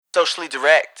Socially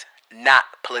direct, not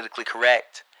politically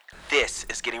correct. This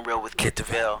is Getting Real with Kid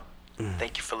DeVille.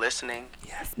 Thank you for listening.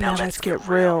 Yes. Now let's get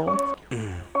real.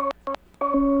 Y'all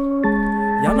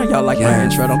know y'all like my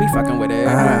intro. Don't be fucking with it.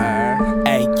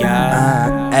 Hey,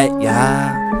 yeah. Hey,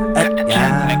 yeah. Hey,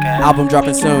 yeah. Album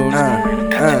dropping soon. Yeah.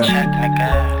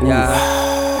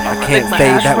 I can't say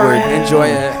that word. Enjoy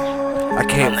it. I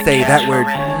can't say that word.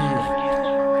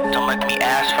 Don't make me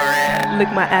ask for it.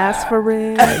 Lick my ass for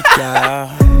it. Hey,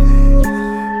 yeah.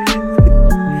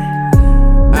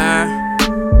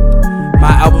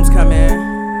 My album's coming.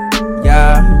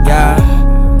 Yeah, yeah.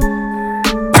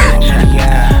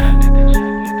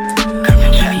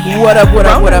 What up, what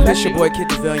up, what up? It's your boy Kid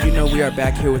DeVille. You know we are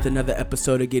back here with another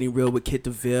episode of Getting Real with Kid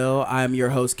DeVille. I'm your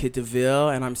host, Kid DeVille,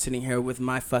 and I'm sitting here with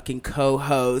my fucking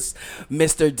co-host,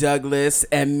 Mr. Douglas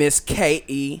and Miss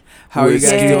K.E. How are you guys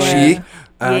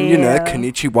doing? You know,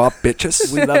 konnichiwa,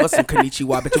 bitches. We love us some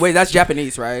konnichiwa, bitch. Wait, that's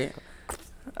Japanese, right?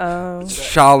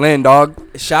 Shaolin, dog.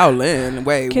 Shaolin.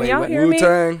 Wait, Can wait, y'all wait. hear me?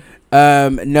 Wu-Tang.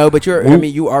 No, but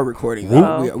you are recording.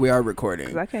 Though. We are recording.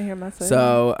 'Cause I can't hear myself.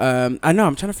 So, I know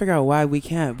I'm trying to figure out why we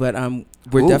can't, but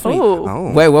we're definitely.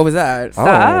 Oh. Wait, what was that?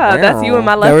 Stop. That's you in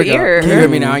my left ear. Can you hear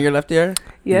me now in your left ear?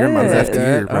 Yeah. You're my left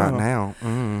ear Oh. right now.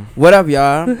 What up,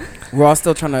 y'all? We're all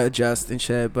still trying to adjust and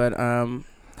shit, but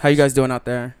how you guys doing out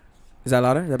there? Is that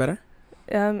louder? Is that better?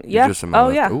 Yeah. Just in my Oh,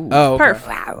 left- yeah. Ooh. Oh, okay.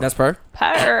 Perf. That's per.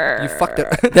 Perf. You fucked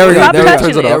it. There we go. Stop There we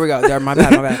touching go. it. There we go. There. My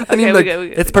bad. My bad. I mean, Okay, look, we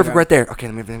good. it's perfect Okay. right there. Okay,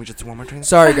 let me just do one more time.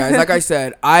 Sorry, guys. Like I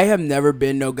said, I have never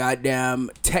been no goddamn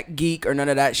tech geek or none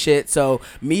of that shit. So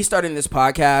me starting this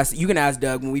podcast, you can ask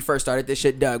Doug when we first started this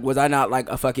shit. Doug, was I not like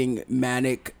a fucking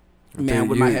manic man Dude,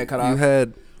 with my head cut off? You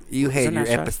had that your not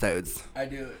shot? episodes. I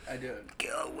do.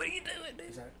 Go, what are you doing?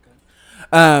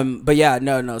 But yeah,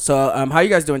 no. So, how you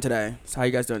guys doing today?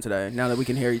 Now that we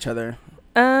can hear each other.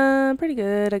 Pretty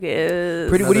good, I guess.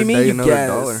 Pretty. What do you mean? Day, You another guess?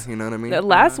 dollar, you know what I mean?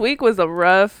 Last week was a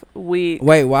rough week.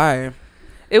 Wait, why?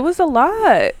 It was a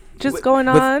lot just going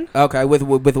on. Okay, with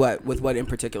what? With what in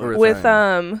particular? With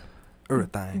Everything.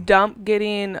 Dump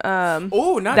getting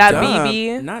Oh, not that dump.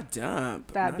 BB. Not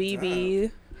dump. that Not BB.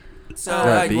 dump. So,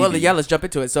 That well, BB. yeah, let's jump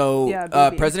into it. So, Yeah,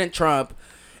 BB. President Trump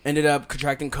ended up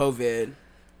contracting COVID,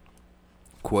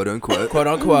 Quote unquote. quote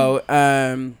unquote.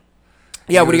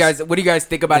 Yeah, what do you guys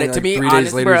think about it? To me, 3 days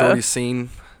honestly, later, he's bruh. already seen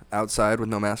outside with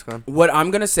no mask on. what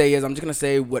I'm gonna say is, I'm just gonna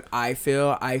say what I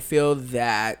feel. I feel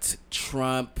that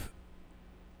Trump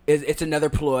it's another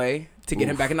ploy to get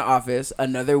him back in the office,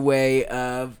 another way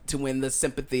to win the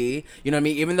sympathy. You know what I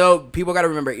mean? Even though people got to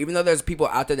remember, even though there's people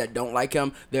out there that don't like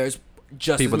him, there's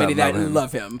just People as many that that love him.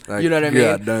 love him. Like, You know what I mean?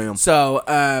 yeah, damn. So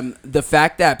the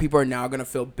fact that people are now gonna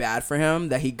feel bad for him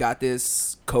that he got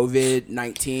this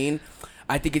COVID-19.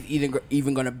 I think it's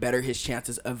even going to better his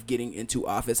chances of getting into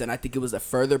office. And I think it was a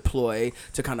further ploy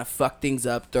to kind of fuck things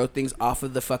up, throw things off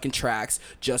of the fucking tracks,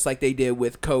 just like they did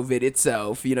with COVID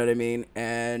itself. You know what I mean?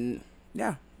 And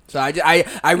yeah. So I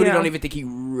really Yeah. don't even think he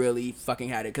really fucking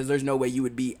had it, because there's no way you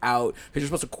would be out, because you're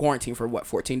supposed to quarantine for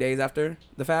 14 days after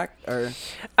the fact? Or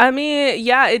I mean,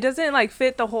 yeah, it doesn't like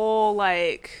fit the whole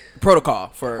like protocol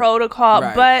for... protocol,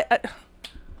 Right. but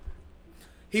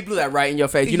He blew that right in your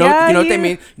face. You yeah, know what they he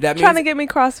mean? That means trying to get me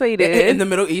crossfaded. in the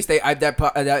Middle East, I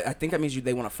think that means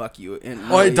they want to fuck you.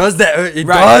 Oh, it does that. It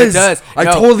Right, does. it does. I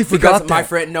No, totally because forgot my that.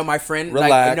 friend, like,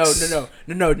 Relax.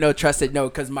 no, trust it, no,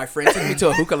 because my friend took me to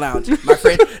a hookah lounge.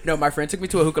 My friend took me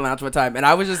to a hookah lounge one time, and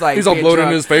I was just like, He's all being bloated in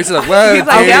drunk. his face. He's like, well, He's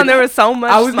like, dude." damn, there was so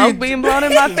much I was smoke being- being blown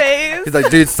in my face. He's like,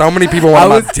 dude, so many people want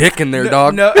my dick in there,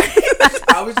 dog. No,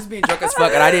 I was just being drunk as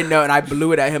fuck, and I didn't know, and I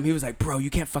blew it at him. He was like, bro, you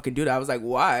can't fucking do that. I was like,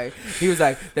 why? He was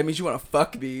like, that means you want to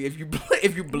fuck me if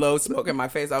you blow smoke in my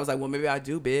face. I was like, well, maybe I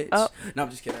do, bitch. Oh. No, I'm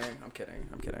just kidding. I'm kidding.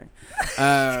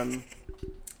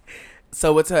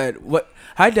 So what's up?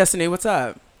 Hi, Destiny. What's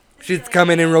up? She's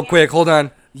coming in real quick. Hold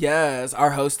on. Yes,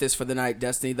 our hostess for the night,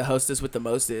 Destiny, the hostess with the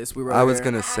mostest. We were. I was here.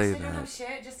 gonna say Actually, no that.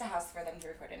 shit, just a house for them to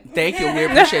record in. Thank you. We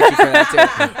appreciate you for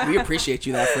that too. We appreciate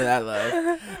you for that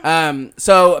love.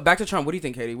 So back to Trump. What do you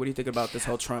think, Katie? What do you think about this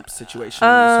whole Trump situation? This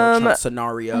whole Trump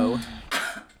scenario?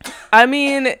 I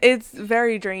mean, it's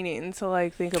very draining to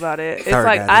like think about it. It's Sorry,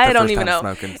 like guys, it's I the don't first even time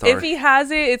know smoking, sorry. if he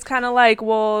has it. It's kind of like,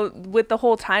 well, with the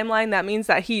whole timeline, that means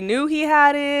that he knew he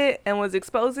had it and was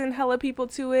exposing hella people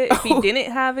to it. If he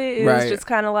didn't have it, it was Right. just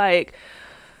kind of like,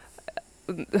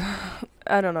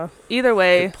 I don't know. Either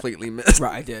way, Completely missed.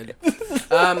 Right, I did.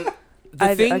 The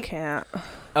I can't.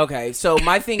 Okay, so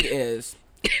my thing is,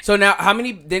 so now how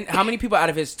many people out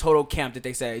of his total camp did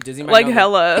they say? Does anybody Like know?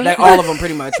 hella. Like all of them,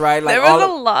 pretty much, right? Like There was all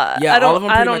a of, lot. Yeah, I don't, all of them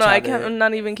I pretty don't much know. I had can't. it. I'm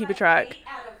not even keeping track. 8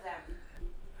 out of them.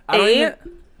 I don't 8? even.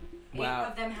 8 Wow.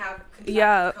 of them have contracted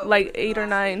Yeah, COVID like 8 or last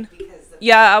 9. week because of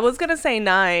Yeah, I was gonna say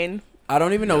 9. I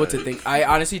don't even know what to think. I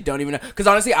honestly don't even know. Because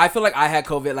honestly, I feel like I had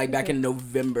COVID like back in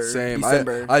November, Same.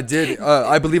 December. I did.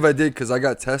 I believe I did because I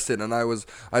got tested and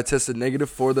I tested negative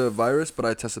for the virus, but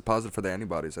I tested positive for the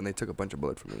antibodies, and they took a bunch of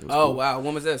blood from me. It was Oh cool. wow,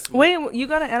 when was this? Wait, you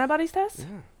got an antibodies test? Yeah.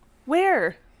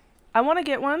 Where? I want to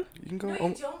get one. You can go. No,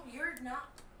 you don't. You're not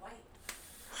white.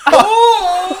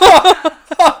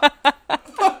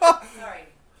 Sorry.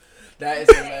 That is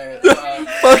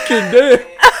hilarious. Fucking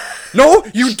day. No,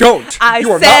 you don't. I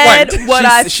you are said not white. what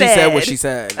I She said what said. she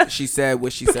said. She said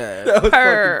what she said. That was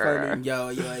Her. fucking funny.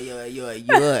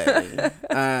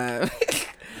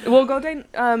 Yo. We'll go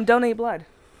donate blood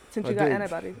since I you got did.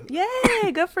 antibodies.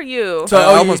 Yay, good for you. So- I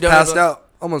Oh, you almost don't passed have out.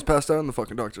 Almost passed out in the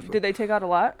fucking doctor's. Did they take out a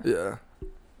lot? Yeah,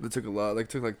 they took a lot. Like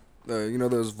took like you know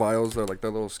those vials that are like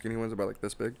the little skinny ones about like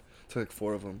this big. Took like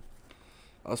 4 of them.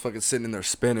 I was fucking sitting in there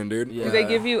spinning, dude. Yeah. Did they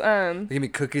give you They gave me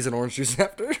cookies and orange juice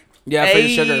after. Yeah, for your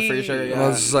sugar, for your sugar. Hey. And I Yeah.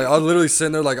 was just like, I was literally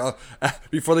sitting there like,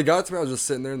 before they got to me, I was just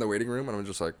sitting there in the waiting room, and I'm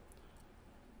just like,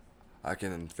 I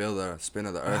can feel the spin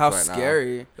of the earth How right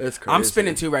scary. now. It's crazy. I'm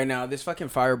spinning too right now. This fucking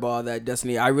Fireball that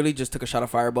Destiny, I really just took a shot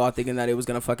of Fireball thinking that it was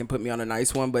going to fucking put me on a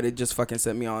nice one, but it just fucking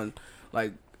sent me on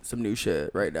like some new shit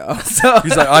right now. So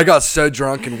He's like, I got so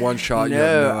drunk in one shot. you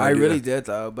have no, no I idea." really did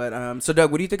though. But so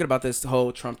Doug, what are you thinking about this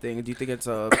whole Trump thing? Do you think it's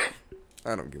I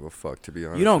don't give a fuck, to be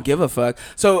honest. you don't give a fuck?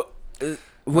 So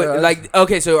what, Yeah, like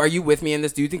okay, so are you with me in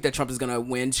this? Do you think that Trump is going to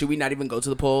win? Should we not even go to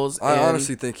the polls? I And-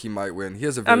 honestly think he might win. He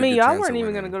has a I very mean, good y'all chance weren't of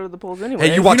even winning. gonna go to the polls anyway.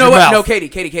 Hey, you watch know your what? mouth. No,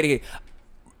 Katie.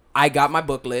 I got my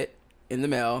booklet in the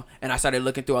mail and I started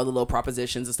looking through all the little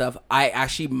propositions and stuff. I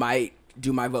actually might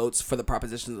do my votes for the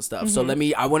propositions and stuff. So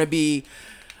I want to be.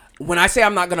 When I say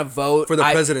I'm not gonna vote For the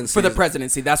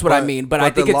presidency. that's what I But- mean. But I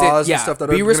but think the it's laws and yeah. stuff that are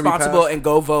Be gonna be responsible passed. and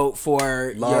go vote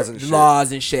for Laws your and shit.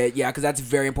 laws and shit. Yeah, because that's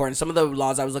very important. Some of the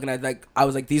laws I was looking at, like I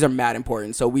was like, these are mad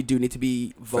important. So we do need to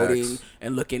be voting Facts.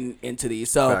 and looking into these.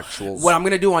 So Factuals. what I'm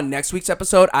gonna do on next week's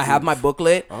episode, I have my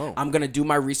booklet. Oh. I'm gonna do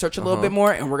my research a little bit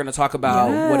more, and we're gonna talk about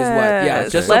what is what. Yeah,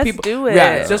 Yes, just so let's people do it.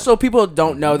 Yeah, just so people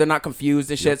don't know, they're not confused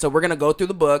and shit. So we're gonna go through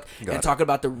the book Got and it. talk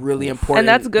about the really important. and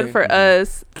that's good thing. for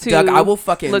us to Doug, I will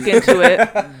fucking look into it.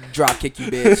 drop kick you,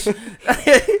 bitch.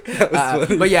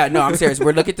 But yeah, no, I'm serious.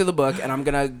 We're looking through the book, and I'm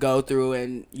gonna go through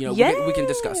and we can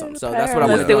discuss them. So that's what I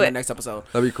want Let's to do do in it. the next episode.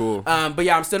 That'd be cool. But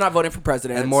yeah, I'm still not voting for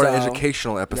president. And more so,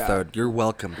 educational episode. You're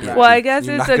welcome. Yeah. Well, I guess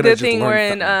You're it's not a gonna good just thing learn we're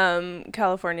something. in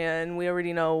California, and we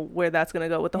already know where that's gonna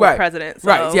go with the whole Right, president. So.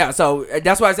 right? Yeah. So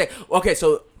that's why I say okay.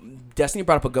 So Destiny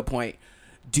brought up a good point.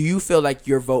 Do you feel like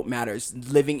your vote matters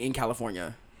living in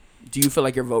California? Do you feel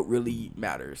like your vote really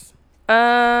matters?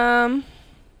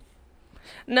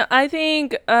 No, I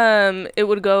think it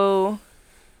would go.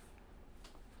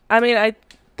 I mean, I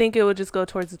think it would just go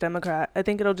towards the Democrat. I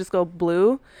think it'll just go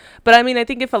blue. But I mean, I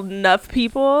think if enough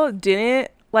people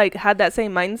didn't had that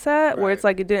same mindset where it's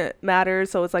Right. like it didn't matter,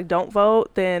 so it's like don't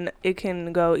vote, then it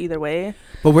can go either way.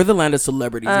 But we're the land of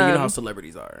celebrities, and you know how Um,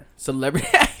 celebrities are.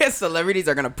 Celebrities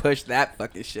are gonna push that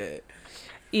fucking shit.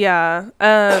 Yeah.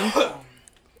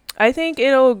 I think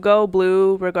it'll go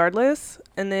blue regardless,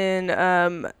 and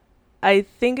then I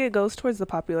think it goes towards the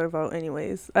popular vote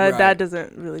anyways. Right. That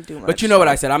doesn't really do much. But you know what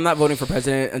I said? I'm not voting for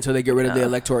president until they get rid of the No.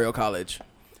 electoral college.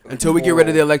 Until we get rid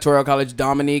of the electoral college,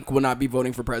 Dominique will not be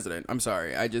voting for president. I'm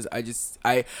sorry. I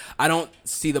don't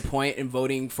see the point in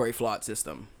voting for a flawed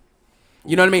system.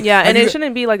 You know what I mean? Yeah, Have and you- it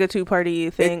shouldn't be like a two-party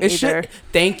thing it either. should.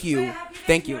 Thank But you. have you guys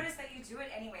Thank you. noticed that you do it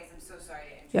anyways? I'm so sorry to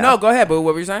interrupt. Yeah. No, go ahead, boo.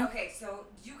 What were you saying? Okay, so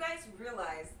you guys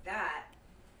realize that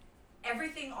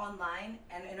everything online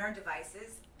and in our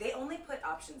devices, they only put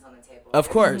options on the table. Of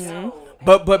course. There's no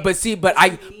But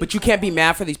anything. you can't be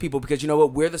mad for these people because you know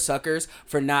what? We're the suckers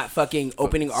for not fucking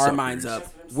opening our minds up.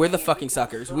 That's what I'm We're the saying. fucking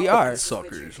suckers. We are. That's what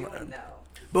Suckers, you're doing, man. though.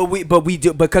 But we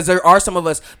do, because there are some of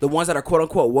us, the ones that are quote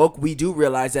unquote woke, we do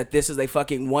realize that this is a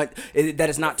fucking that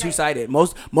it's not two sided.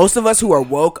 Most of us who are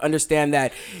woke understand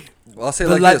that Well, I'll say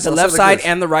the, like this. the I'll say left like side this.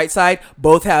 and the right side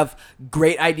both have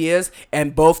great ideas,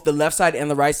 and both the left side and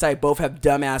the right side both have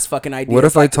dumbass fucking ideas. What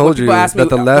if I told when people you ask me- that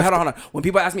the left- Hold on. When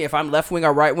people ask me if I'm left wing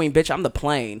or right wing, bitch, I'm the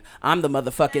plane. I'm the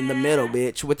motherfucking the middle,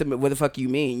 bitch. What the fuck you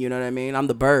mean? You know what I mean? I'm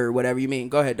the bird. Whatever you mean.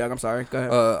 Go ahead, Doug. I'm sorry. Go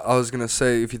ahead. I was gonna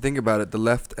say, if you think about it, the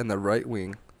left and the right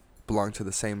wing belong to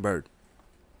the same bird.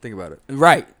 Think about it.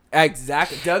 Right.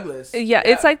 Exactly. Douglas. Yeah,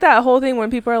 it's like that whole thing when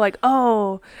people are like,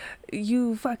 "Oh,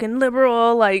 you fucking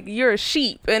liberal, like you're a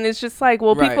sheep," and it's just like,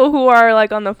 well, Right. people who are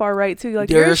like on the far right too, like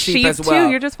They're you're a a sheep sheep as too. well.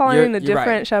 You're just following You're a different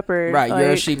right. shepherd. Right. You're a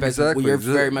Like, sheep. Exactly. You're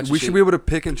very much a We sheep. should be able to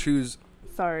pick and choose.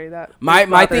 Sorry, that My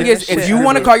bothering thing the is, if shit you out of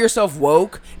want to me. call yourself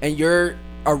woke and you're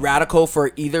a radical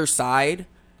for either side,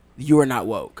 you are not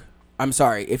woke. I'm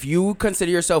sorry. If you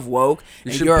consider yourself woke, You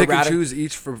and should you're pick a and radical, choose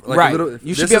each for like Right. a little.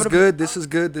 You should This be is able to- good. This is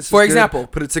good. This is For good. example.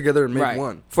 Put it together and make right.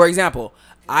 one. For example,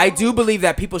 I do believe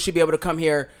that people should be able to come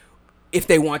here if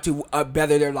they want to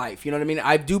better their life. You know what I mean?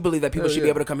 I do believe that people Hell should be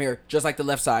yeah. able to come here just like the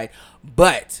left side.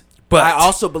 But But- I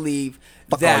also believe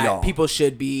Fuck all that y'all. people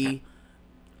should be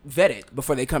vetted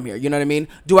before they come here. You know what I mean?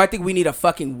 Do I think we need a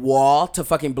fucking wall to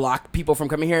fucking block people from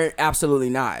coming here? Absolutely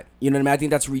not. You know what I mean? I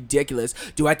think that's ridiculous.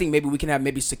 Do I think maybe we can have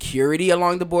maybe security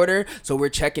along the border so we're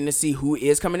checking to see who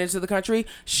is coming into the country?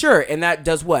 Sure. And that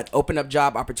does what? Open up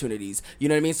job opportunities. You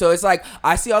know what I mean? So it's like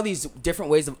I see all these different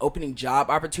ways of opening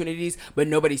job opportunities, but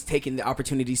nobody's taking the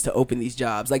opportunities to open these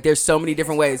jobs. Like there's so many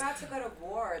different ways. We're about to go to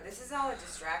war. This is all a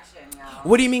distraction, y'all.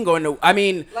 What do you mean going to? I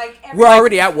mean, Like we're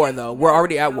already at war though. We're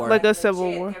already at war. Like a civil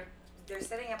legit, war. They're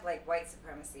setting up like white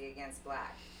supremacy against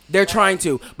black. They're trying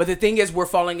to, but the thing is, we're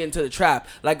falling into the trap.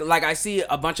 Like I see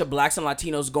a bunch of blacks and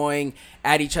Latinos going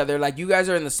at each other. Like you guys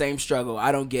are in the same struggle.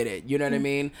 I don't get it. You know what I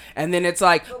mean? And then it's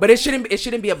like, but it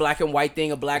shouldn't be a black and white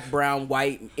thing, a black, brown,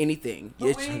 white, anything. But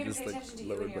It when sh- are you gonna Just, pay like, attention to you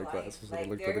lowered in your my life? glasses and Like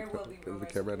looked at there the- will be the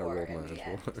rumors camera of and I war rolled in my the eyes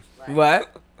end. more. Like,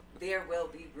 what? There will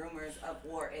be rumors of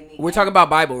war in the We're end. talking about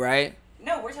Bible, right?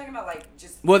 No, we're talking about like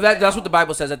just. Well, that's what the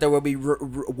Bible says, that there will be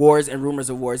wars and rumors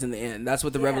of wars in the end. That's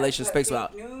what the Yeah, Revelation but speaks fake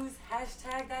about. News,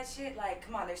 hashtag that shit. Like,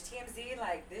 come on, there's TMZ.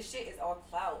 Like, this shit is all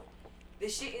clout.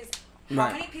 This shit is. How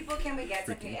Right. many people can we get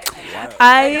to pay attention?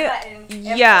 I- Click a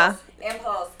button, yeah.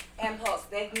 Impulse.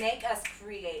 They make us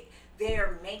create. They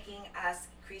are making us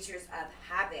creatures of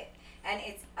habit, and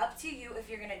it's up to you if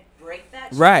you're gonna break that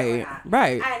shit or Right, not.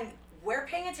 right. And we're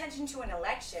paying attention to an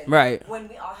election, Right. when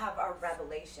we all have our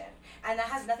revelation, and that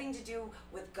has nothing to do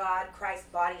with God,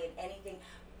 Christ, body, and anything.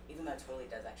 Even though it totally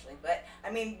does, actually. But I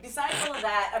mean, besides all of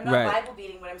that, I'm not Right. Bible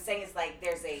beating. What I'm saying is like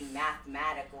there's a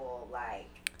mathematical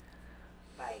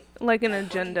Like an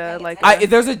agenda, like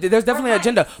There's definitely an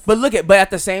agenda, but but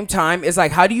at the same time, it's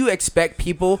like, how do you expect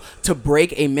people to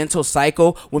break a mental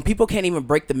cycle when people can't even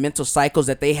break the mental cycles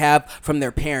that they have from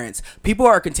their parents? People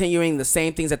are continuing the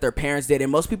same things that their parents did,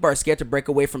 and most people are scared to break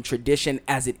away from tradition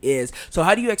as it is. So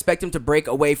how do you expect them to break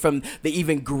away from the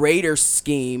even greater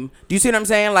scheme? Do you see what I'm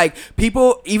saying? Like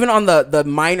people, even on the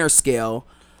minor scale,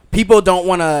 people don't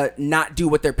want to not do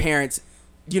what their parents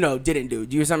didn't do.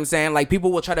 Do you see what I'm saying? Like people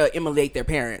will try to emulate their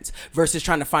parents versus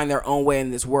trying to find their own way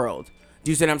in this world.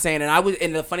 Do you see what I'm saying?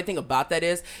 And the funny thing about that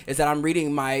is that I'm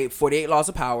reading my 48 Laws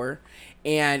of Power,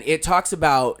 and it talks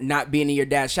about not being in your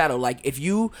dad's shadow. Like if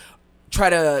you try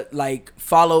to like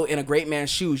follow in a great man's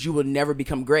shoes, you will never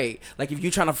become great. Like if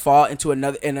you're trying to fall into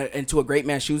into a great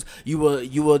man's shoes, you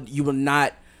will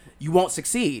not. You won't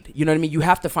succeed. You know what I mean? You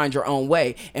have to find your own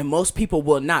way. And most people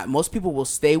will not. Most people will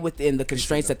stay within the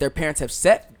constraints that their parents have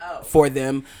set for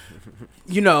them,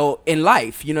 in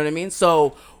life. You know what I mean?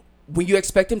 So when you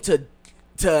expect them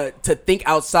to think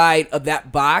outside of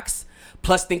that box,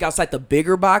 plus think outside the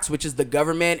bigger box, which is the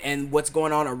government and what's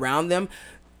going on around them,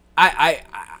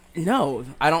 no,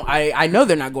 I don't. I know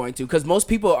they're not going to, because most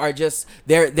people are just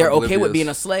they're okay with Oblivious. being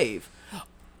a slave.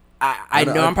 I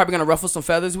know I'm probably gonna ruffle some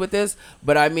feathers with this,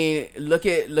 but I mean, look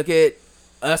at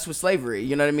us with slavery.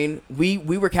 You know what I mean? We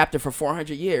were captive for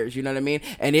 400 years. You know what I mean?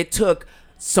 And it took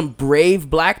some brave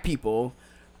black people,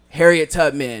 Harriet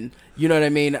Tubman. You know what I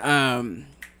mean?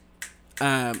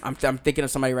 I'm thinking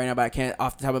of somebody right now, but I can't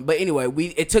off the top of it. But anyway,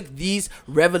 it took these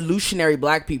revolutionary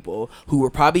black people who were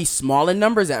probably small in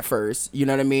numbers at first. You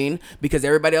know what I mean? Because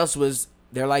everybody else was.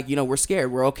 They're like, we're scared.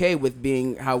 We're okay with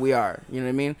being how we are. You know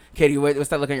what I mean? Katie, what's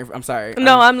that looking at your... I'm sorry.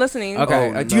 No, I'm listening.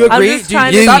 Okay. Oh, Do you no. agree? I'm just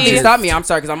trying to see- Stop me. I'm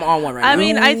sorry, because I'm on one right now. I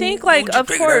mean, I think like of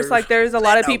course, like there's a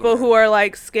lot of people who are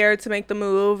like scared to make the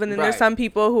move, and then there's Right. some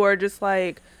people who are just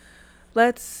like,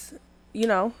 let's,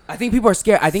 I think people are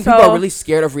scared. I think people are really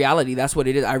scared of reality. That's what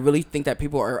it is. I really think that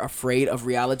people are afraid of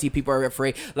reality. People are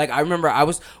afraid. Like, I remember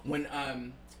when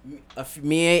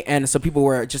me and some people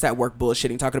were just at work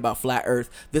bullshitting, talking about flat earth.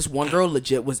 This one girl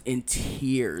legit was in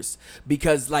tears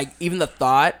because, like, even the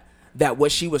thought that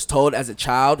what she was told as a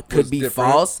child could Was be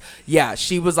different. false. Yeah,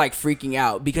 she was like freaking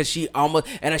out because she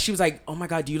was like, oh my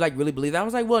God, do you like really believe that? I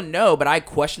was like, well, no, but I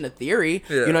question the theory.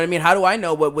 Yeah. You know what I mean? How do I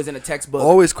know what was in a textbook?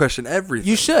 Always question everything.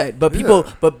 You should, but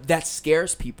but that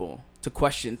scares people to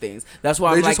question things. That's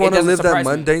why They I'm just like, want it to doesn't live that surprise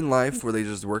me. mundane life where they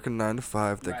just work a 9 to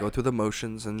 5. They go Right. through the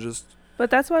motions and just. but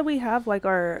that's why we have like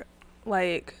our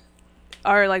like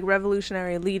are like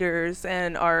revolutionary leaders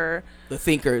and are the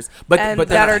thinkers, but and they're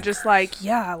that not- are just like,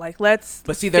 yeah, like let's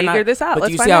But see, they're figure not. this out. But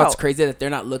Let's you find see how out. it's crazy that they're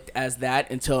not looked as that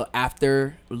until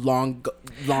after long.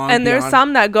 And there's beyond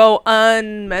some that go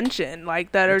unmentioned,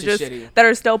 like that are Which is just shitty. that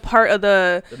are still part of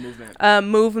the the movement.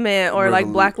 movement or like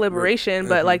Black Revolu- liberation,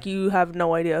 but mhm. like you have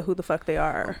no idea who the fuck they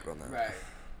are.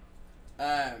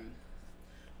 Right.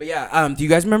 But yeah. Do you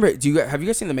guys remember? Have you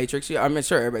guys seen The Matrix? Yeah, I'm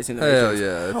sure everybody's seen The Hell Matrix. yeah!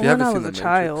 If Oh, you when haven't I seen was the a Matrix,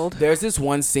 child. There's this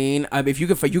one scene. If you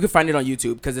can find it on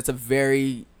YouTube because it's a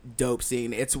very dope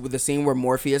scene. It's the scene where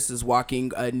Morpheus is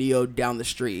walking Neo down the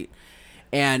street,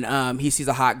 and he sees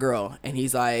a hot girl, and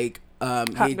he's like,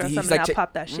 Hot girl, he's something, like, I'll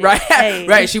pop that shit. right, Hey.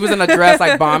 right. She was in a dress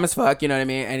like bomb as fuck, you know what I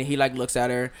mean? And he like looks at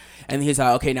her, and he's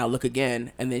like, okay, now look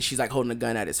again, and then she's like holding a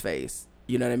gun at his face.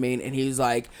 You know what I mean? And he's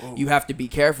like, you have to be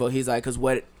careful. He's like, because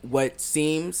what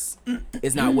seems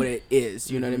is not what it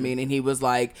is. You know what I mean? And he was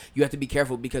like, you have to be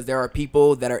careful because there are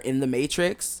people that are in the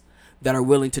Matrix that are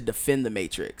willing to defend the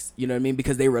Matrix. You know what I mean?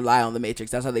 Because they rely on the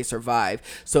Matrix. That's how they survive.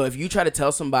 So if you try to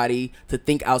tell somebody to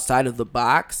think outside of the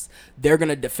box, they're going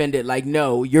to defend it like,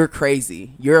 no, you're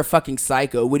crazy. You're a fucking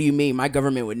psycho. What do you mean? My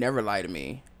government would never lie to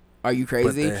me. Are you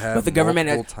crazy? they have But the government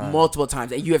multiple has times. multiple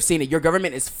times, and you have seen it. Your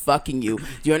government is fucking you. Do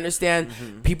you understand?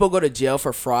 People go to jail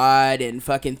for fraud and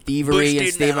fucking thievery Bush and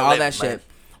didn't stealing, have all a that left, shit. man.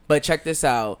 But check this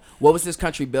out. What was this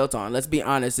country built on? Let's be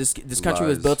honest. This country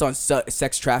was Lies. built on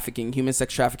sex trafficking, human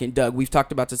sex trafficking. Doug, we've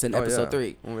talked about this in episode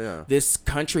 3. Oh yeah, This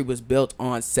country was built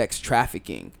on sex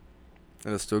trafficking.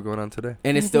 and it's still going on today.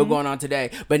 And it's still going on today,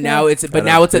 but now it's At a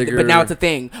now it's bigger, a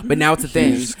thing. But now it's a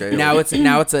thing. huge scale. Now it's a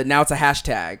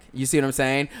hashtag. You see what I'm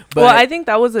saying? But Well, I think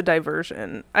that was a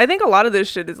diversion. I think a lot of this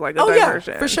shit is like a Oh, yeah,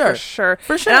 diversion. for sure.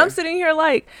 For sure. And I'm sitting here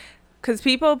like, because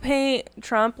people paint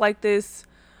Trump like this,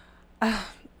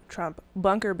 Trump,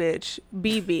 bunker bitch,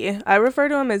 BB. I refer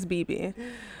to him as BB.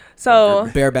 So,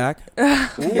 bareback.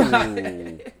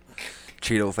 Ooh.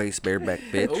 Cheeto face bareback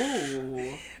bitch.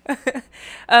 Ooh.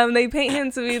 they paint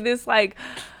him to be this like,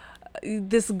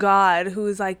 this god who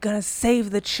is like gonna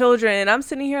save the children. And I'm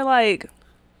sitting here like,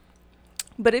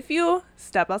 but if you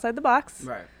step outside the box,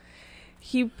 Right.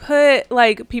 he put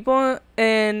like people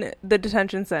in the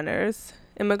detention centers,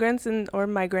 immigrants or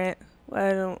migrant.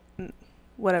 I don't,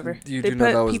 whatever. You They do know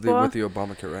put that was people- with the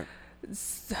Obamacare, right?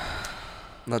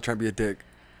 I'm not trying to be a dick.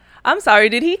 I'm sorry.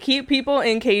 Did he keep people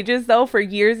in cages though for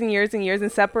years and years and years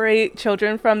and separate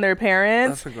children from their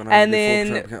parents? That's been going on And before then,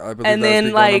 Trump came- I believe and that was then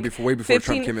been going on like before, way before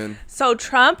 15 Trump came in. So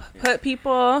Trump put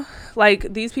people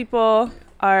like these people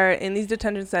are in these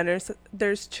detention centers.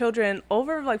 There's children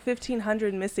over like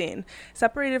 1,500 missing,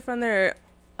 separated from their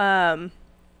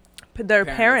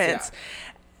parents.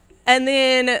 And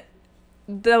then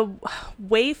the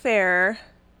Wayfair,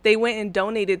 they went and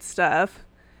donated stuff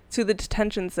to the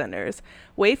detention centers.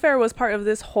 Wayfair was part of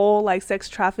this whole like sex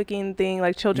trafficking thing,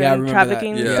 like Yeah, I children remember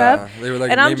trafficking that. and Yeah, stuff. they were like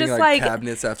And I'm naming just like like-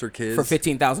 cabinets after kids For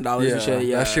 $15,000 and shit.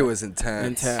 Yeah, that shit was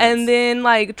intense. Intense. And then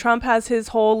like Trump has his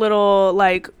whole little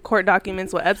like court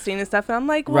documents with Epstein and stuff, and I'm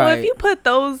like, well, Right. if you put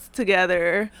those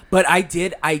together, But I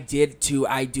did too.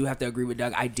 I do have to agree with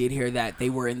Doug. I did hear that they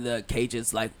were in the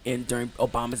cages like during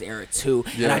Obama's era too,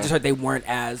 and I Yeah. just heard they weren't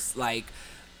as like,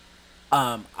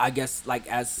 I guess like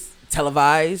as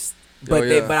televised. But Oh,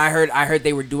 yeah. but I heard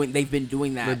they've been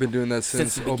doing that. They've been doing that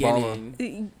since the Obama.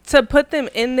 beginning. to put them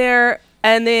in there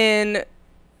and then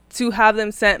to have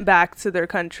them sent back to their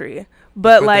country.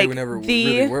 But like they never the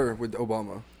really were with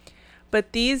Obama.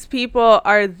 but these people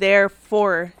are there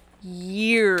for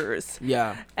years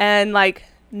Yeah. and like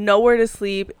nowhere to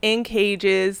sleep, in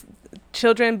cages,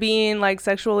 children being like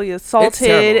sexually assaulted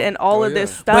terrible. and all Oh, of yeah.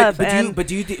 this stuff. But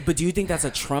do you think that's a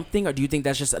Trump thing, or do you think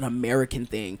that's just an American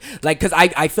thing? Like, because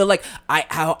I feel like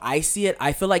how I see it,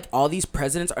 I feel like all these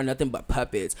presidents are nothing but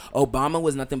puppets. Obama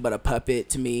was nothing but a puppet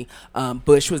to me.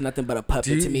 Bush was nothing but a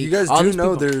puppet to me. You guys All do these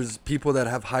know people- there's people that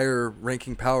have higher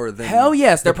ranking power than Hell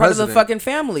yes, they're part of the president. fucking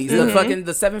families,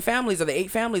 the 7 families or the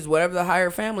 8 families, whatever the higher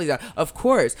families are. Of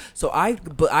course. So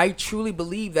I truly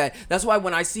believe that. That's why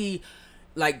when I see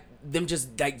like them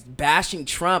just like bashing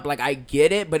Trump, like I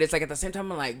get it, but it's like at the same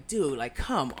time I'm like, dude, like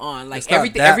come on, like It's not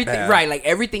that everything bad. right, like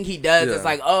everything he does Yeah. is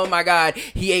like, oh my god,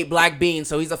 he ate black beans,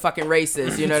 so he's a fucking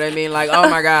racist. You know what I mean? Like, oh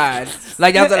my god,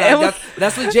 like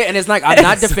that's legit, and it's like I'm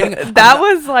not defending. that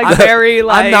was like very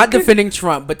like I'm not defending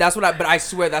Trump, but but I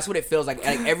swear that's what it feels like.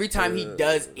 Like every time he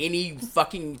does any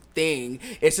fucking thing,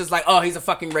 it's just like, oh, he's a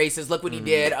fucking racist. Look what he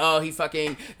did. Oh, he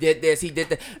fucking did this. He did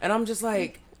that. And I'm just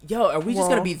like, Yo, are we just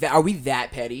gonna be that? Are we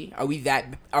that petty? Are we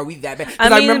that bad?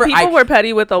 I mean, people were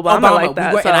petty with Obama like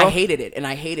that, and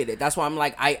I hated it. That's why I'm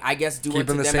like, I guess doing Keep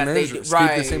to them the same as energy. they do. Right.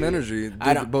 Keep the same energy.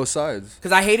 I Do don't- both sides.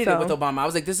 Because I hated it So- with Obama. I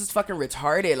was like, this is fucking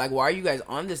retarded. Like, why are you guys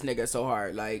on this nigga so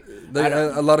hard? Like,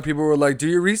 A lot of people were like, do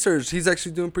your research. He's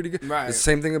actually doing pretty good. Right. The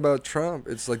same thing about Trump.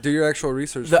 It's like, do your actual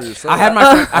research The- for yourself. I had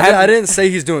my friend, I didn't say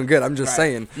he's doing good. I'm just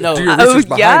saying. No. Do your Oh, research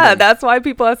behind yeah, him. that's why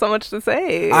people have so much to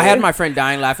say. I had my friend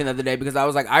dying laughing the other day because I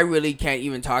was like, I really can't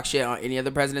even talk shit on any other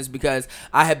presidents because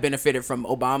I have benefited from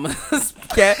Obama's.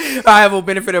 I have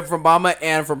benefited from Obama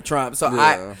and from Trump. So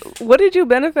Yeah. What did you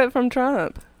benefit from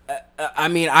Trump? I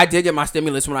mean, I did get my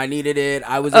stimulus when I needed it.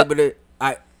 I was able to.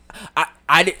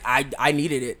 I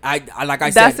needed it. I like I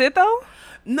said. That's it though.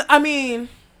 I mean,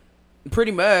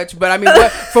 pretty much. But I mean,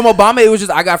 from Obama, it was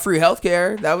just I got free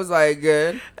healthcare. That was like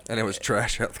good. And it was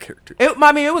trash healthcare too. It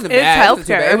wasn't It's bad. It wasn't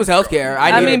too healthcare. bad. It was healthcare.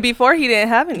 I needed- mean, before he didn't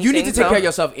have anything. you need to take so- care of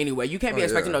yourself anyway. You can't be Oh,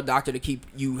 expecting yeah. no doctor to keep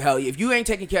you healthy. If you ain't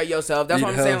taking care of yourself, that's Eat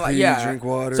what I'm saying. Like, healthy, yeah. drink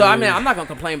water. So I mean, I'm not gonna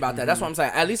complain about that. That's what I'm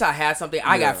saying. At least I had something.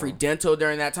 I got Yeah. free dental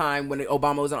during that time when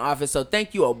Obama was in office. So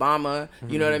thank you, Obama.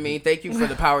 You know what I mean? Thank you for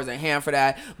the powers at hand for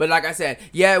that. But like I said,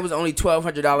 yeah, it was only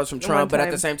 $1,200 from Trump, but at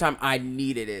time. the same time, I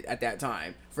needed it at that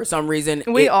time for some reason.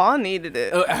 We all needed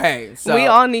it. Hey, so we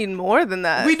all need more than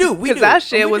that. we do. Because that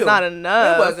shit was not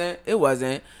enough. It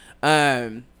wasn't.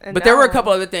 And But there were a now-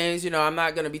 couple other things, I'm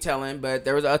not gonna be telling, but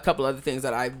there was a couple other things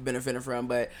that I've benefited from.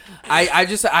 But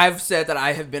I've said that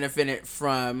I have benefited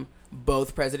from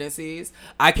both presidencies.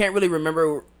 I can't really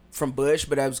remember from Bush,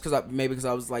 but that was because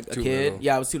I was like a Too kid. little.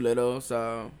 Yeah, I was too little.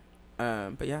 So,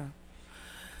 but yeah.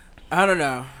 I don't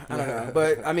know.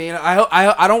 But I mean,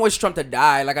 I don't wish Trump to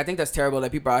die. Like, I think that's terrible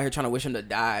that people are out here trying to wish him to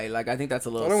die. Like, I think that's a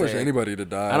little. I don't wish sick. anybody to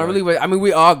die. I don't really. I mean,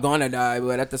 we all gonna die,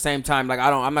 but at the same time, like,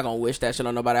 I'm not gonna wish that shit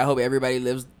on nobody. I hope everybody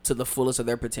lives to the fullest of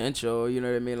their potential. You know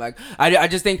what I mean? Like, I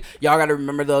just think y'all gotta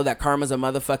remember though that karma's a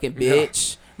motherfucking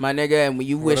bitch, my nigga. And when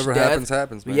you wish Whatever death,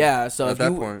 happens, man. yeah. So At if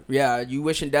that you, point. yeah, you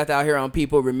wishing death out here on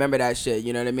people, remember that shit.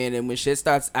 You know what I mean? And when shit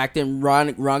starts acting wrong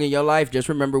in your life, just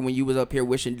remember when you was up here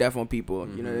wishing death on people.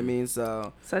 You know what I mean?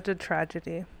 So, Such a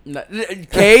tragedy.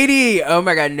 Katie, oh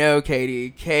my God, no,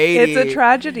 Katie. It's a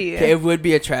tragedy. It would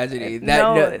be a tragedy.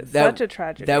 It's such a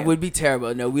tragedy. That would be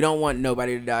terrible. No, we don't want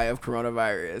nobody to die of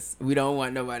coronavirus. We don't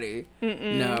want nobody. No,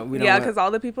 we don't. Yeah, want- because all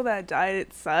the people that died,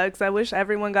 it sucks. I wish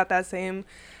everyone got that same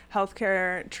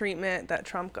healthcare treatment that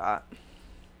Trump got.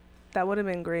 That would have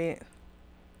been great.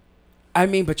 I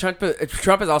mean, but Trump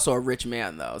is also a rich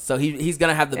man though, so he's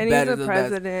gonna have the And better. he's a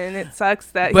president. It sucks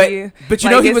that But- he. but you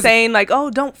like, know he is was- saying like, oh,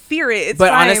 don't fear it. It's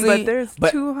But fine. honestly- but there's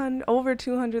but-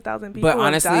 200,000 people. But who have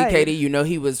honestly, died. Katie,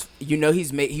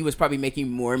 he was probably making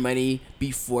more money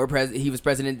before he was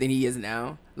president than he is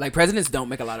now. Like, presidents don't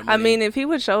make a lot of money. I mean, if he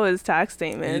would show his tax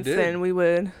statements, did. then we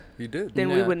would. He did. Then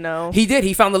we Yeah. would know. He did.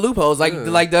 He found the loopholes,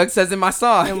 like Doug says in my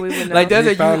song. And we would know. Like Doug He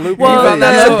said, found you loopholes. Well, found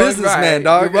he's a loopholes, businessman,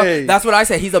 dog. Well, Hey. that's what I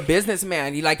said. He's a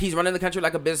businessman. He's running the country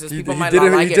like a business. People might did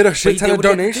not a- like he it, did a but shit he ton did of what he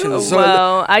had to donations, do. so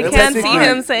well, I that's can't see technically-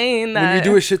 him saying that. When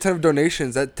you do a shit ton of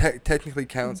donations, that technically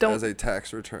counts Don't- as a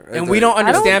tax return. And as we a- don't I don't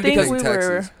understand think because we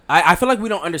were. I feel like we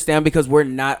don't understand because we're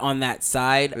not on that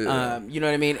side. Yeah. You know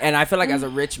what I mean? And I feel like as a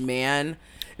rich man,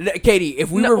 Katie, if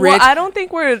we No, were rich, well, I don't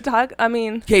think we're talking. I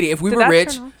mean, Katie, if we did were that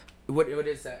rich, turn off? what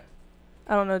is that?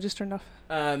 I don't know. Just turned off.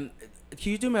 Can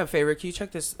you do me a favor? Can you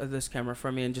check this camera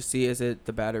for me and just see is it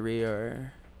the battery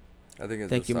or? I think it's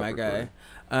Thank a you, stop my recording.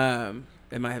 guy.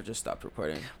 It might have just stopped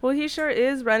recording. Well, he sure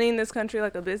is running this country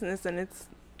like a business, and it's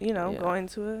Yeah. going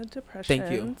to a depression.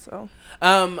 Thank you. So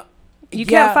yeah, you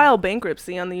can't file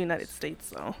bankruptcy on the United States,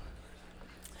 though.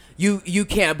 You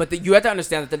can't, but you have to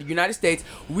understand that the United States,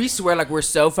 we swear like we're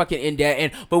so fucking in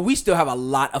debt, but we still have a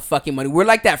lot of fucking money. We're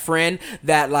like that friend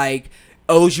that like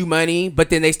owes you money,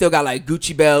 but then they still got like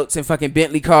Gucci belts and fucking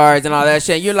Bentley cars and all that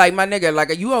shit. You're like, my nigga,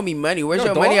 like you owe me money. Where's Yo,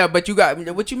 your dog. money at? But you got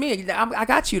what you mean? I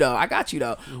got you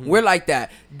though. We're like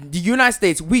that. The United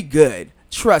States, we good.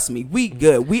 Trust me, we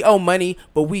good. We owe money,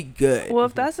 but we good. Well,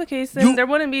 if that's the case, then You- there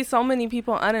wouldn't be so many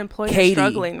people unemployed and Katie,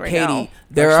 struggling right now.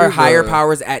 there Actually, are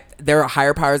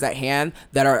higher powers at hand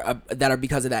that are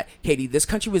because of that. Katie, this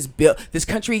country was built. This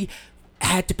country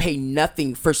had to pay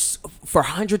nothing for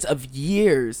hundreds of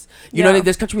years. You know what I Yeah. mean?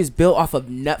 This country was built off of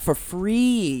for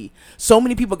free. So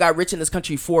many people got rich in this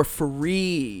country for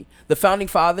free. The founding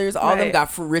fathers, all of them Right.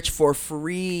 got rich for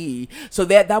free. So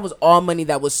that was all money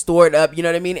that was stored up. You know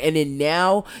what I mean? And then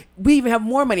now we even have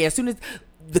more money. As soon as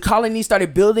the colonies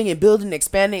started building and building,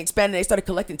 expanding. They started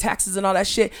collecting taxes and all that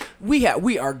shit. We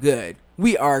are good.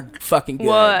 We are fucking good.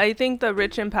 Well, I think the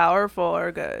rich and powerful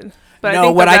are good. But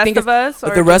No, I think the rest of us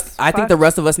but are the rest. just I think the fucked.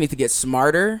 rest of us need to get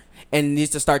smarter and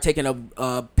needs to start taking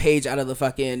a page out of the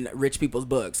fucking rich people's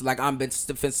books, like I'm been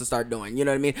to start doing. You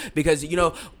know what I mean? Because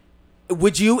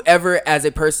would you ever, as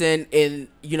a person in,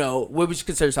 what would you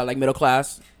consider yourself, like middle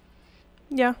class?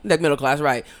 Yeah. Like middle class,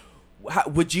 right? How,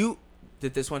 would you?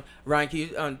 Did this one, Ryan? Can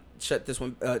you shut this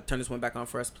one? Turn this one back on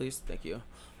for us, please. Thank you.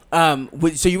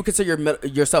 So you would consider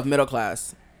yourself middle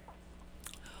class?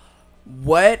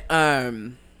 What?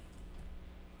 Damn,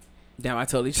 I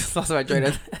totally just lost my train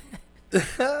of.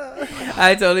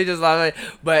 I totally just lost my.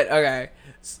 But okay.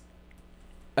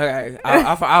 Okay,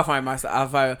 I'll find myself. I'll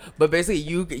find. But basically,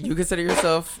 you consider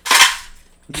yourself.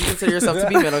 You consider yourself to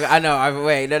be middle. I know.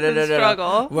 Wait. No.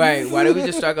 Struggle. Wait. Why do we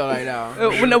just struggle right now?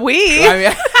 No, we. I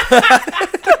mean,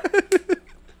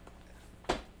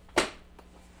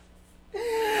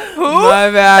 Who?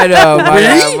 my bad. No, my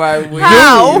bad.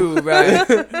 How? You,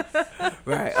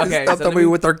 right. Okay. Stop so telling let me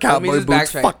with our let me cowboy just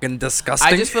boots. backtrack. Fucking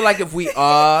disgusting. I just feel like if we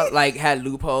all like had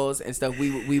loopholes and stuff,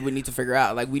 we would need to figure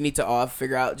out. Like we need to all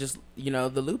figure out just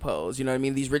the loopholes. You know what I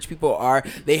mean? These rich people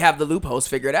they have the loopholes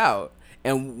figured out,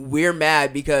 and we're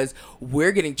mad because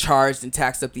we're getting charged and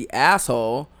taxed up the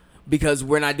asshole because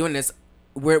we're not doing this.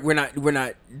 We're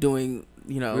not doing.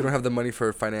 we don't have the money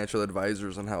for financial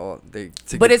advisors on how to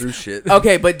But get it's through shit.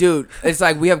 okay, but dude, it's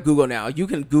like we have Google now. You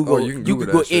can Google. Oh, you can you Google can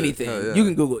Google that shit. anything. Hell yeah. You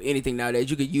can Google anything nowadays.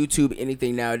 You can YouTube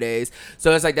anything nowadays.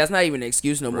 So it's like that's not even an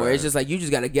excuse no more. Right. It's just like you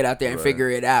just got to get out there and Right. figure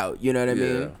it out. You know what I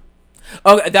Yeah. mean?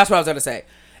 Oh, that's what I was gonna say.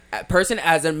 A person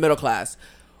as a middle class,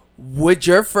 would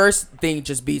your first thing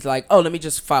just be like, oh, let me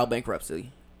just file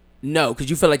bankruptcy? No, because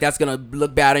you feel like that's gonna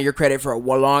look bad on your credit for a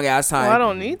long ass time. Well, I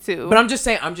don't need to. But I'm just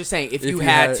saying if you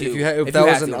had to, if that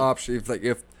was an option, if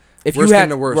if worst you had came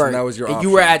to worst, work, and that was your and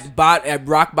you were option. at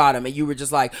rock bottom, and you were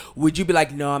just like, would you be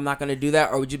like, no, I'm not gonna do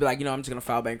that, or would you be like, I'm just gonna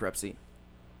file bankruptcy?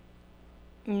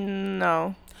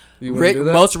 No. You wouldn't do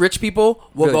that? Most rich people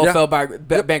will Good, go yeah. file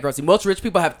bankruptcy. Most rich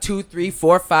people have 2, 3,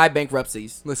 4, 5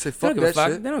 bankruptcies. Let's say They fuck don't give a that fuck.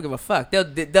 shit. They don't give a fuck.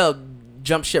 They'll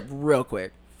jump ship real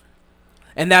quick,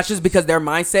 and that's just because their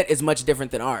mindset is much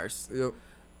different than ours. Yep.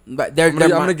 But I'm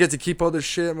gonna get to keep all this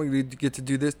shit. I'm gonna get to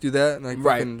do this, do that, and I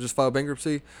Right. fucking just file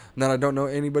bankruptcy. And then I don't know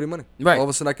anybody money. Right. All of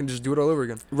a sudden, I can just do it all over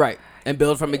again. right and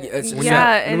build from Yeah, And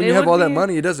and when it you have would all that be-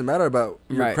 money, it doesn't matter about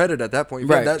your Right. credit at that point. If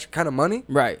Right. you have that kind of money,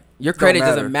 right. Your Don't credit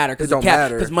matter. doesn't matter It because don't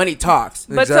matter. because money talks.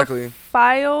 But exactly. to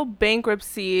file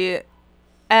bankruptcy,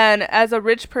 and as a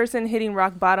rich person hitting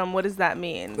rock bottom, what does that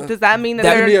mean? Does that mean that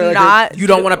That they're could be like not? You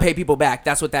don't want to pay people back.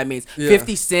 That's what that means. Yeah.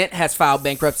 50 Cent has filed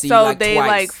bankruptcy So like they twice.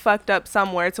 like fucked up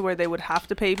somewhere to where they would have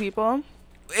to pay people.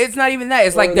 It's not even that.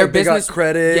 It's Or, like their they business got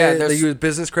credit. Yeah, they their use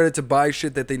business credit to buy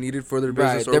shit that they needed for their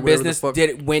business. right. Or Their whatever the business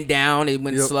fuck. went down. It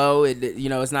went Yep. slow.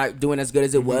 It's not doing as good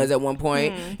as it was at one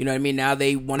point. You know what I mean? Now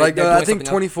they want Like to. I think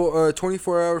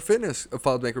 24-hour fitness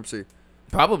filed bankruptcy.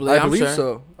 Probably. I I'm believe sure.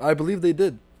 so. I believe they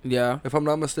did. Yeah. If I'm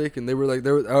not mistaken, they were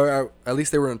or at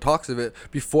least they were in talks of it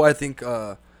before. I think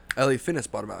LA Fitness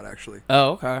bought them out actually.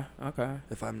 Oh, okay. Okay.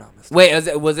 If I'm not mistaken.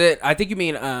 Wait, was it? I think you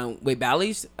mean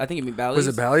Bally's. I think you mean Bally's. Was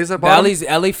it Bally's that bought 'em? Bally's?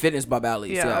 LA Fitness bought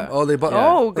Bally's. Yeah. Yeah. Oh, they bought. Yeah.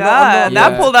 Oh No, God, Yeah.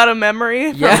 that pulled out a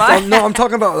memory. From Yeah. my- No, I'm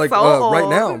talking about like So right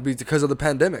old. now because of the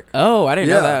pandemic. Oh, I didn't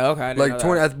know that. Okay. I didn't like know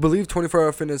 20. That. I believe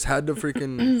 24-hour fitness had to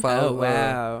freaking file Oh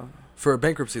wow. for a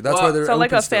bankruptcy. That's Well, why they're so like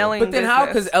open a still. failing- But then how?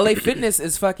 business. Because LA Fitness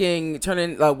is fucking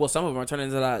turning. Well, some of them are turning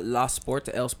into La Sport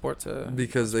to El Sport to.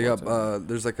 Because they got Sports.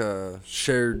 there's like a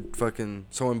shared fucking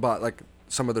someone bought like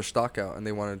some of their stock out and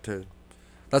they wanted to.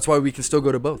 That's why we can still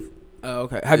go to both. Oh,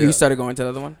 okay. Have Yeah. you started going to the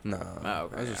other one? No, Oh,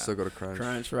 okay, I just yeah. still go to Crunch.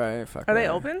 Crunch, right? Fuck Are they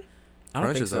that. open? I don't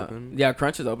Crunch think is so. open. Yeah,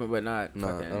 Crunch is open, but not. No,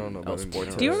 I fucking don't know about El it.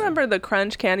 Sport. Do you Yes. remember the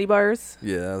Crunch candy bars?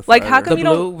 Yeah. Like, how fire. come the you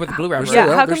blue don't- with the blue wrapper? They're Yeah,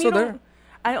 still how out. They're come you still don't?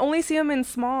 I only see them in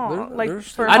small, They're like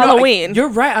still- for I know, Halloween. You're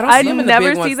right. I don't I see them in the never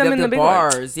big see ones. them in the big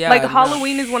bars. ones. Yeah, Like no.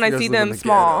 Halloween is when I You guys see live in them the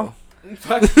small.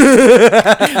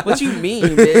 What you mean,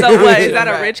 bitch? So what? Is that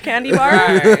a Right. rich candy bar?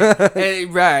 Right.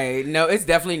 Right. No, it's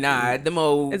definitely not. The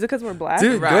mo. Is it because we're black?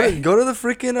 Dude, Right. go to the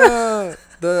freaking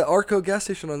the Arco gas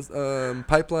station on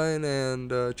Pipeline and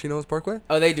Chino Hills Parkway.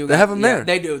 Oh, they do. They have 'em yeah, there.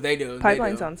 They do. They do.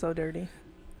 Pipeline they do. sounds so dirty.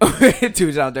 It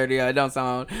do sound dirty. It don't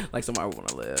sound like somewhere I want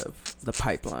to live. The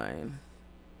Pipeline.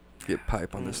 Get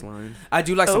pipe on this line. I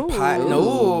do like some pipe.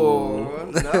 No.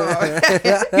 No.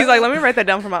 He's like, let me write that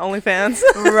down for my OnlyFans.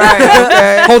 Right.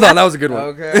 Okay. Hold on, that was a good one.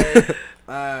 Okay.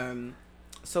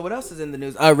 So what else is in the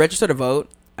news? Register to vote.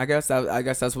 I guess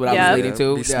that's what I Yeah. was leading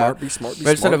to. Be Yeah. smart. Be smart. Be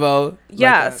Register to smart. vote.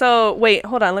 Yeah. Like that. So wait,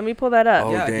 hold on. Let me pull that up.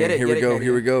 Oh Yeah, dang! get it, Here get we it, go. get it.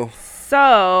 Here we go.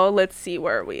 So let's see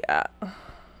where are we at.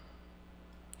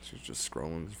 She's just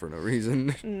scrolling for no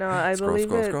reason. No, I scroll, believe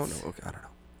scroll, it's... scroll. No, okay, I don't know.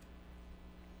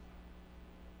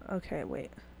 Okay,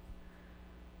 wait.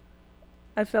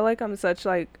 I feel like I'm such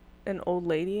like an old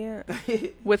lady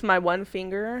with my one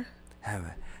finger. How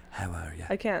are ya?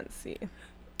 I can't see.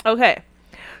 Okay.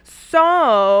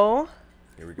 So,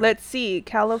 Here we go. let's see.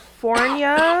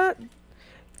 California.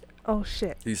 Oh,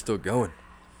 shit. He's still going.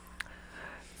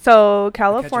 So,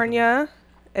 California,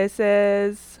 it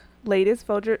says latest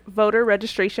voter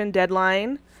registration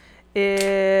deadline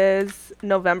is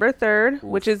November 3rd,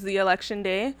 which is the election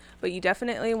day. But you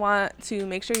definitely want to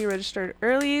make sure you registered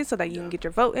early so that you can get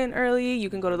your vote in early. You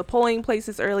can go to the polling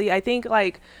places early. I think,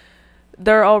 like,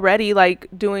 they're already, like,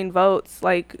 doing votes.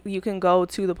 Like, you can go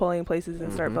to the polling places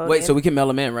and start voting. Wait, so we can mail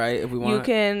them in, right? If we want. You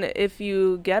can, if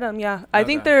you get them, yeah. I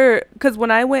think Okay. they're, because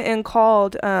when I went and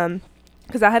called,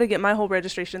 because I had to get my whole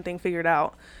registration thing figured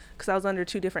out, because I was under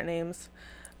 2 different names.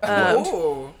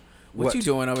 What What? you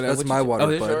doing over there? That's What my you water,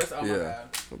 this bud. yours? Oh, my Yeah. bad.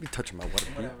 Don't be touching my water,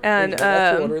 please. And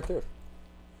That's the water right there.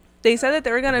 they said that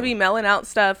they were going to be mailing out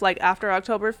stuff, like, after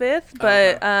October 5th.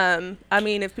 But, I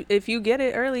mean, if you get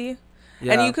it early,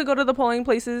 and you could go to the polling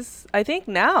places, I think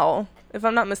now, if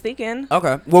I'm not mistaken.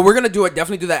 Okay. Well, we're gonna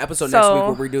definitely do that episode next So- week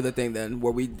where we do the thing then,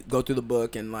 where we go through the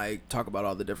book and like talk about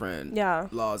all the different Yeah.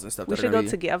 laws and stuff. We that are should gonna go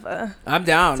be- together. I'm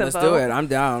down. to Let's do vote. it. I'm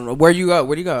down. Where you go?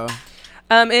 Where do you go?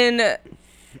 In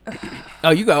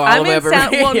Oh, you go all I'm the way in over San,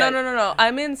 here. well, Yeah. no.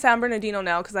 I'm in San Bernardino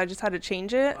now because I just had to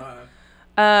change it.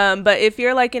 But if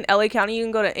you're like in LA County, you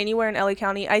can go to anywhere in LA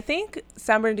County. I think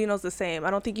San Bernardino's the same. I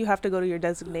don't think you have to go to your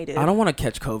designated. I don't want to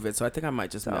catch COVID, so I think I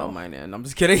might just So. mail mine in. I'm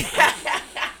just kidding.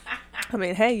 I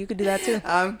mean, hey, you could do that too.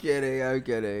 I'm kidding.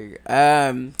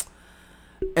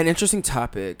 An interesting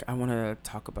topic I want to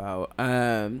talk about. What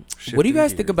do you Shifting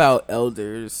guys think gears. about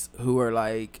elders who are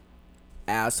like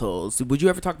assholes? Would you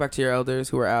ever talk back to your elders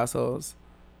who are assholes?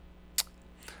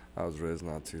 I was raised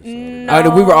not to. So No.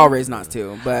 We were all raised not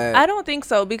to, but I don't think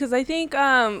so because I think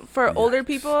for older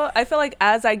people, I feel like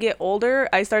as I get older,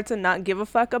 I start to not give a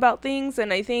fuck about things,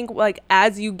 and I think like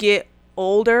as you get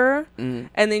older, and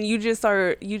then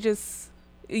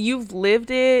you've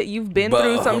lived it, you've been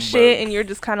through some shit, and you're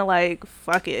just kind of like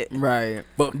fuck it. right.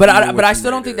 But But you I know but what I you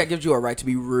still don't made think it. that gives you a right to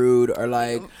be rude or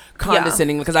like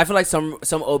condescending because I feel like some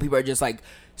old people are just like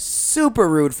super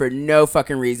rude for no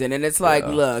fucking reason, and it's like,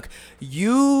 look,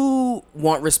 you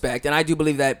want respect, and I do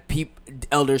believe that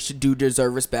elders do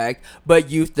deserve respect, but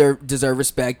youth deserve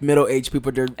respect. Middle-aged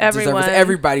people deserve Everyone. respect.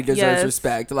 Everybody deserves Yes.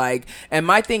 respect. Like, and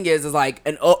my thing is like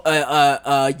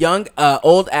a young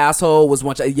old asshole was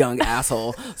once a young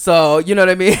asshole. So you know what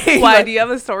I mean? Why Like, do you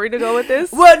have a story to go with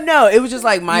this? well, no, it was just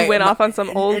like You went off on some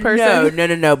old person?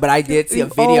 No. But I did see a You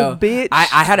video. old bitch.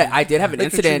 I did have an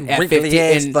incident at 50.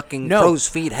 And, no,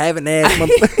 feet having ass.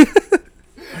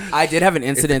 I did have an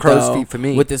incident crow's though feet for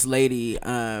me. with this lady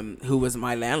who was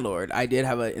my landlord. I did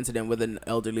have an incident with an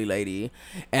elderly lady,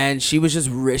 and she was just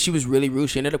she was really rude.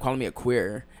 She ended up calling me a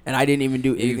queer, and I didn't even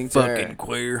do anything to her.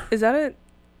 queer. Is that it?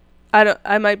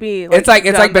 I might be. It's like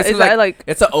dumb, but basically is that, like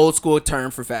it's an old school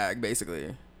term for fag,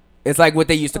 basically. It's like what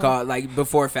they used to call it, like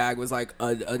before fag was like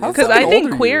a because How I old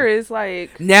think are queer you? is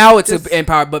like now it's Just-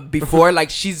 empowered, but before like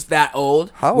she's that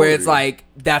old, How where old it's are you? like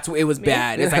that's it was Me?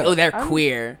 bad. It's like, oh, they're I'm-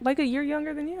 queer. like a year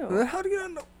younger than you. How do you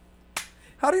not know?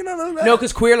 How do you not know that? No,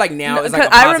 because queer like now is like a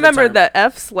 'Cause I positive remember term. the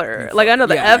F slur. Like I know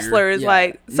the Yeah. F slur is Yeah.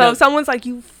 like so No. if someone's like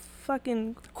you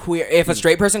fucking Queer. If a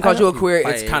straight person calls you a queer,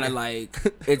 it's Fag. kind of like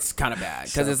it's kind of bad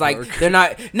because South it's like Park. they're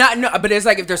not no. But it's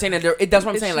like if they're saying that that's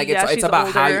what I'm Is saying. she- Like yeah, it's she's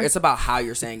about how older. it's about how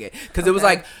you're saying it because it was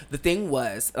Okay. like the thing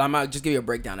was I'm gonna just give you a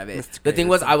breakdown of it. Mr. The thing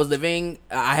was Grayson. I was living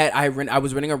I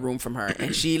was renting a room from her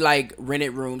and she like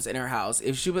rented rooms in her house.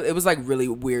 It was like really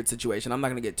weird situation. I'm not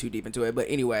gonna get too deep into it, but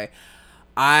anyway.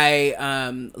 I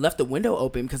left the window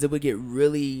open because it would get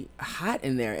really hot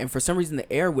in there, and for some reason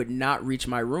the air would not reach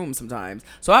my room sometimes.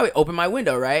 So I would open my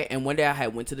window, right? And one day I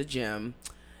had went to the gym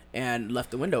and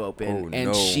left the window open, Oh, and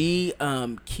no. she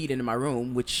keyed into my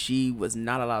room, which she was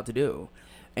not allowed to do.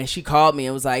 And she called me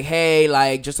and was like, "Hey,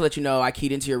 like just to let you know, I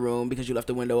keyed into your room because you left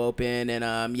the window open,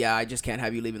 and yeah, I just can't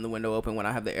have you leaving the window open when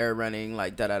I have the air running,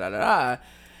 like da da da da da."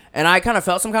 And I kind of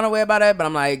felt some kind of way about it, but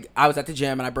I'm like, I was at the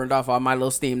gym and I burned off all my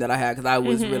little steam that I had because I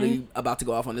was really about to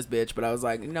go off on this bitch. But I was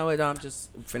like, no, just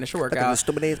finish your workout.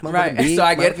 stupid ass Right. So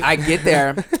I get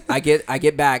there, I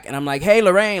get back, and I'm like, hey,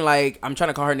 Lorraine, like I'm trying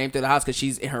to call her name through the house because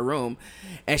she's in her room,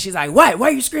 and she's like, what?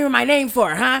 What are you screaming my name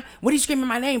for, huh? What are you screaming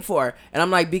my name for? And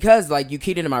I'm like, because like you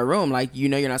keyed into my room, like you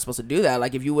know you're not supposed to do that.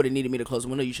 Like if you would have needed me to close the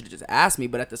window, you should have just asked me.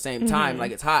 But at the same time,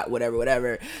 like it's hot,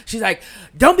 whatever. She's like,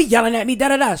 don't be yelling at me, da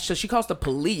da da. So she calls the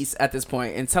police at this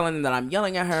point and telling them that I'm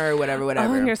yelling at her, whatever. oh,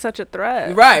 and you're such a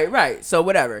threat. Right. So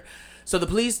whatever. So the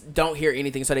police don't hear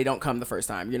anything, so they don't come the first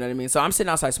time. You know what I mean? So I'm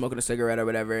sitting outside smoking a cigarette or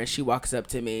whatever, and she walks up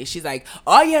to me. She's like,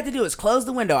 all you have to do is close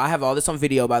the window. I have all this on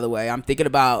video, by the way. I'm thinking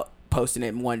about posting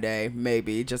it one day,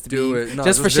 maybe, just to Do be, it. No,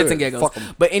 just for just do shits it. and giggles. Fuck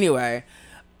 'em. But anyway,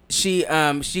 she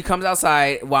comes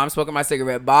outside while I'm smoking my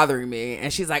cigarette, bothering me,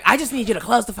 and she's like, I just need you to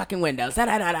close the fucking windows. Da,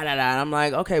 da, da, da, da, da. And I'm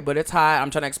like, okay, but it's hot. I'm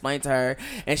trying to explain to her,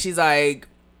 and she's like,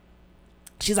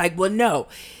 well, no.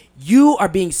 You are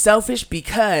being selfish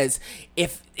because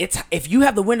if you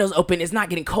have the windows open, it's not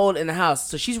getting cold in the house.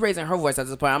 So she's raising her voice at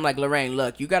this point. I'm like, Lorraine,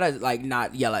 look, you gotta like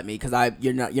not yell at me because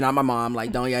you're not my mom.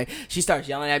 Like, don't yell. She starts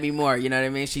yelling at me more. You know what I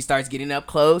mean? She starts getting up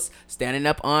close, standing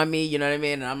up on me. You know what I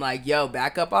mean? And I'm like, yo,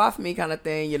 back up off me, kind of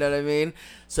thing. You know what I mean?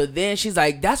 So then she's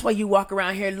like, that's why you walk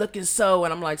around here looking so.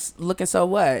 And I'm like, looking so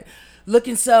what?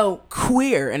 Looking so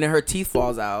queer, and then her teeth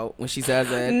falls out when she says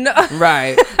it. No.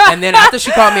 Right. And then after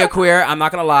she called me a queer, I'm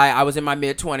not gonna lie, I was in my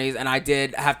mid-20s, and I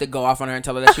did have to go off on her and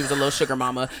tell her that she was a little sugar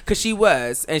mama, because she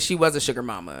was a sugar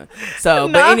mama. So,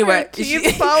 but Not anyway, her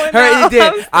teeth falling her out. it did.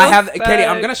 I'm so I have Katie. sad.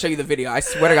 I'm gonna show you the video. I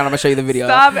swear to God, I'm gonna show you the video.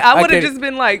 Stop it. I would have Katie- just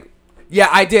been like, Yeah,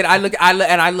 I did. I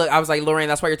was like, Lorraine,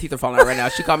 that's why your teeth are falling out right now.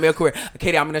 She called me a queer.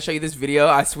 Katie, I'm gonna show you this video.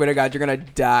 I swear to God, you're gonna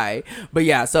die. But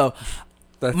yeah, so.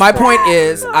 That's My point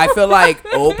is, I feel like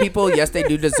old people, yes, they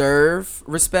do deserve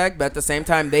respect, but at the same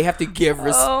time, they have to give Oh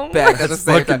respect at the That's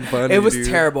same fucking time. funny, It was dude.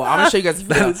 terrible. I'm gonna show you guys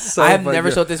the video. is so I have funny.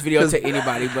 never showed this video to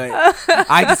anybody, but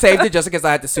I saved it just because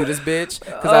I had to sue this bitch,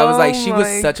 because I was like, she was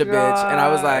Oh my such a bitch, and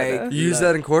I was like, God. You use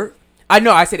that in court? I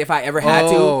know. I said if I ever had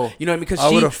Oh, to, you know what I mean? Because I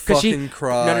she, would've because she, fucking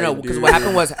cried, no, because dude. what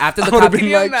happened was after the I would've cop, been can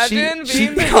you like, imagine she-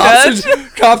 being the cops,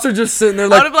 judge? cops are just sitting there I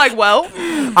would like, have been like,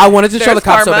 well, I wanted to show the There's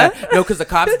cops so karma. bad. No, because the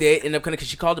cops did end up coming because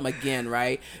she called him again,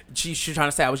 right? She was trying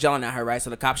to say I was yelling at her, right? So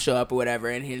the cops show up or whatever,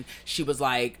 and she was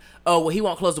like, oh, well, he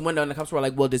won't close the window. And the cops were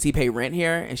like, well, does he pay rent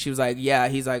here? And she was like, yeah.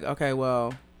 He's like, okay,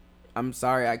 well, I'm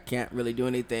sorry, I can't really do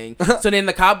anything. So then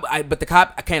the cop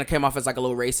kind of came off as like a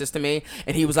little racist to me,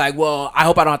 and he was like, well, I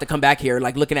hope I don't have to come back here,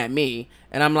 like looking at me.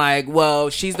 And I'm like, well,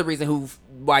 she's the reason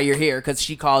why you're here, because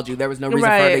she called you. There was no reason for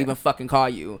her to Right. even fucking call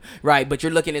you, right? But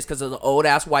you're looking, it's because of the old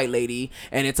ass white lady,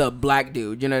 and it's a black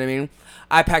dude. You know what I mean?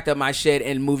 I packed up my shit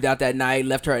and moved out that night,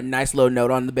 left her a nice little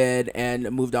note on the bed,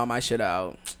 and moved all my shit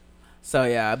out. So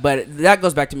yeah, but that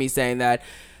goes back to me saying that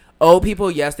old people,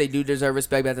 yes, they do deserve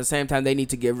respect, but at the same time, they need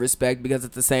to give respect, because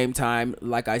at the same time,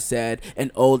 like I said,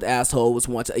 an old asshole was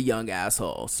once a young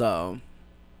asshole. So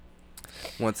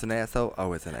once an asshole,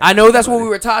 always an asshole. I know that's what we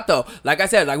were taught, though. Like I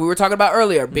said, like we were talking about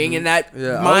earlier, being in that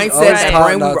Yeah, mindset, I was that taught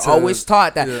brain, we not were to- always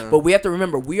taught that. yeah. But we have to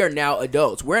remember, we are now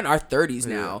adults. We're in our 30s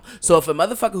now. So if a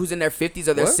motherfucker who's in their 50s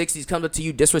or their What? 60s comes up to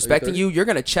you disrespecting 30? you, you're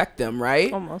going to check them,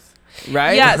 right? almost.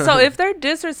 Right? Yeah, so if they're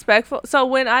disrespectful, so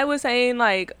when I was saying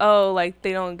like, oh, like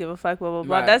they don't give a fuck, blah blah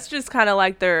blah, Right. that's just kind of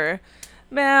like their,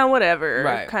 man, whatever,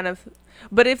 Right. kind of.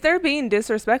 But if they're being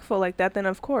disrespectful like that, then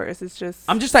of course it's just.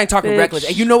 I'm just saying talking Bitch. reckless.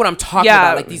 And you know what I'm talking yeah,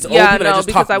 about. Like these old yeah, people no, that just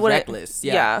because talk I wouldn't. reckless.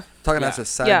 Yeah. Talking Yeah. as a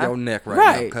side Yeah. your neck right,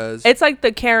 Right. now, cuz. It's like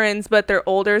the Karens, but they're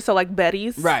older, so like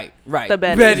Betty's. Right. The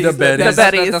Betties. The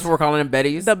Betties. That's what we're calling them,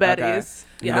 Betties. The Okay. Betties.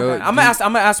 You Yeah. know, Okay. I'm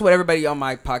gonna ask what everybody on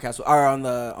my podcast or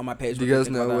on my page. Do what you they guys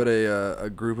think know about what that. a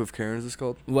group of Karens is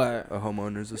called? What? A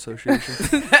homeowners association.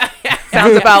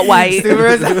 Sounds about white.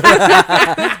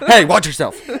 Hey, watch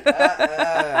yourself.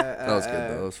 That was good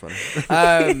though. That was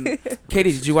funny.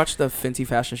 Katie, did you watch the Fenty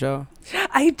fashion show?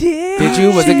 I did. Did you?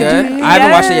 Was it good? I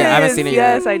haven't watched it yet. I haven't seen it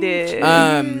yet. Yes, I did.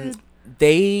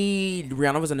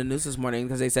 Rihanna was in the news this morning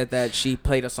because they said that she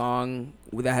played a song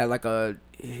that had like a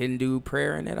Hindu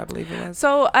prayer in it, I believe it was.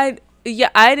 So I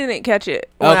didn't catch it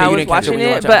when Okay, I you was didn't catch it watching when you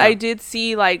it, watched it, but okay. I did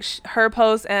see like her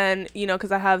post, and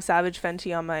because I have Savage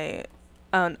Fenty on my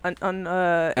on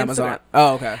Amazon. Instagram,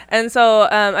 Oh, okay. and so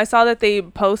I saw that they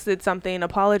posted something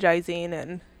apologizing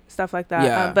and stuff like that.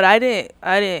 Yeah. But I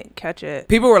didn't catch it.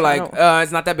 People were like, don't-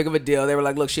 it's not that big of a deal. They were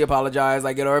like, look, she apologized,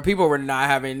 like, or people were not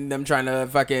having them trying to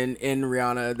fucking end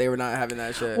Rihanna. They were not having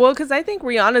that shit. Well, because I think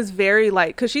Rihanna's very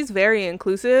because she's very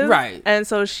inclusive, Right. And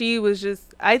so she was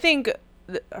just, I think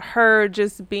her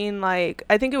just being like,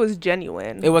 I think it was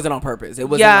genuine. It wasn't on purpose. It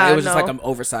wasn't. Yeah, it was just no. like an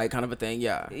oversight kind of a thing.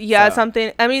 Yeah. Yeah, So,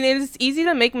 something. I mean, it's easy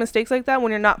to make mistakes like that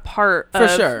when you're not part For of,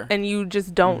 sure. and you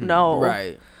just don't know.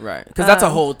 Right. Right. Because that's a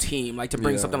Um, whole team. Like to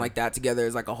bring Yeah. something like that together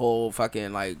is like a whole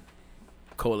fucking like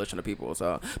coalition of people.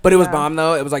 So, but it was Yeah. bomb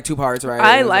though. It was like 2 parts, right?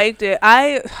 I It was, liked it.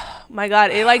 My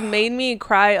God, it like made me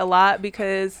cry a lot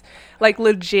because, like,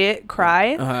 legit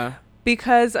cry Uh huh.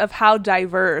 because of how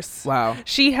diverse. Wow.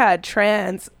 She had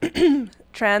trans,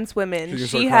 trans women. She can She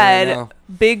start crying had now.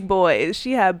 big boys.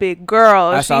 She had big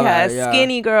girls. I She saw had that, yeah.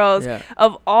 skinny girls Yeah.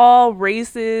 of all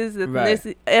races. Right.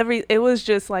 It was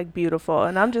just like beautiful,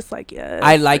 and I'm just like, yeah.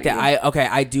 I liked it.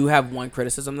 I do have one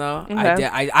criticism though. Okay.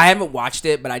 I haven't watched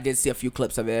it, but I did see a few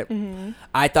clips of it.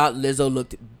 I thought Lizzo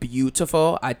looked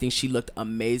beautiful. I think she looked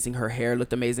amazing. Her hair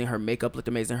looked amazing. Her makeup looked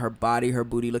amazing. Her body, her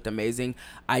booty looked amazing.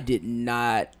 I did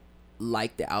not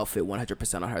like the outfit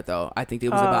 100% on her though. I think it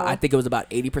was about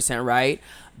 80% right.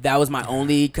 That was my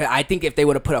only, cause I think if they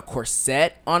would have put a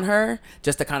corset on her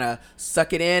just to kind of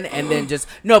suck it in and then just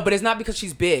no, but it's not because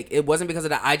she's big. It wasn't because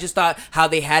of that. I just thought how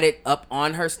they had it up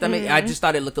on her stomach. I just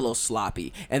thought it looked a little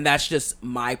sloppy, and that's just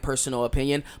my personal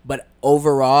opinion. But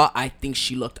overall, I think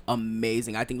she looked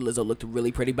amazing. I think Lizzo looked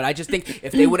really pretty. But I just think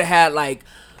if they would have had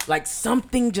like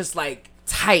something just like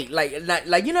tight, like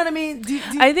you know what I mean?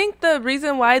 I think the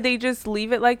reason why they just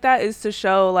leave it like that is to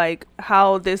show like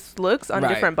how this looks on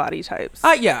Right. different body types.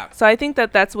 Yeah. So I think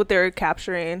that's what they're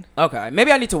capturing. Okay,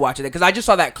 maybe I need to watch it because I just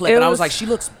saw that clip It and I was was- like, she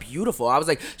looks beautiful. I was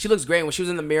like, she looks great when she was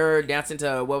in the mirror dancing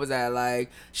to what was that, like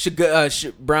sugar,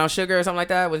 brown sugar or something like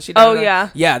that. Was she? Oh, dancing? yeah.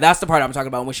 Yeah, that's the part I'm talking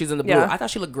about when she was in the blue. Yeah. I thought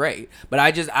she looked great, but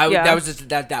Yeah. that was just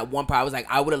that one part. I was like,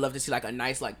 I would have loved to see like a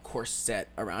nice like corset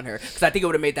around her because I think it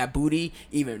would have made that booty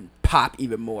even pop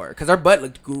even more because her butt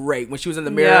looked great when she was in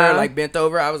the mirror, Yeah. like bent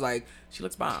over. I was like, she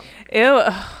looks bomb.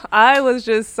 I was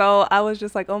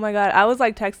just like, oh my God. I was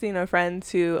like texting a friend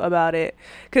too about it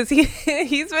because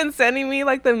he's been sending me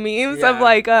like the memes Yeah. of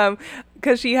like,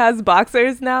 because she has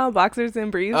boxers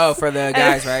and briefs. Oh, for the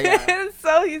guys, right? Yeah. And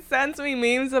so he sends me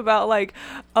memes about like,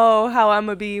 oh, how I'm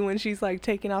gonna be when she's like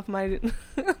taking off my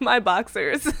my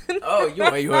boxers. Oh,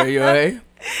 you.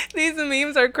 These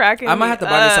memes are cracking I might me have to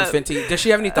buy me some up. Fenty. Does she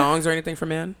have any thongs or anything for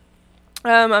men?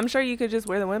 I'm sure you could just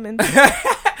wear the women.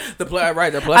 They're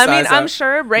plus I mean, size, I'm so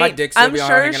sure, my right? dick still I'm be all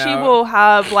sure hanging she out. will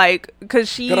have like, because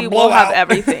she Got a will have blowout.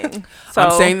 everything. So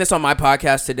I'm saying this on my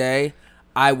podcast today.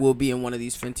 I will be in one of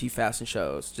these Fenty fashion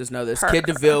shows. Just know this. Kid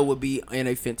DeVille will be in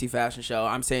a Fenty fashion show.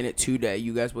 I'm saying it today.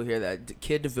 You guys will hear that.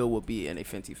 Kid DeVille will be in a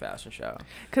Fenty fashion show.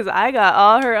 because I got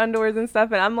all her underwears and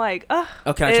stuff, and I'm like, oh.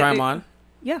 Oh, can I try them on?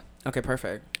 Yeah. Okay,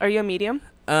 perfect. Are you a medium?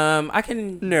 I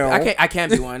can. No. I can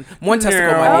be one. One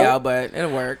testicle No. might be out, but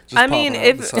it'll work. Just I pop mean,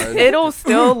 it out the side. it'll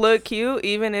still look cute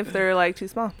even if they're like too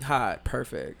small. Hot,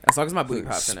 perfect. As long as my booty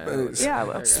pops in it. it'll look good. Yeah, I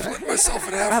will. Split myself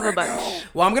in half I have a right bunch. now.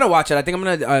 Well, I'm gonna watch it. I think I'm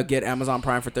gonna get Amazon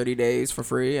Prime for 30 days for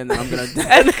free, and then I'm gonna.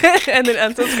 and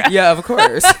then unsubscribe. Yeah, of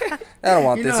course. I don't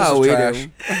want You this. know This how is we trash.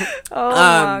 do. Oh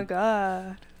my Um,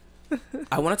 God.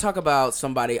 I want to talk about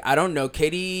somebody. I don't know,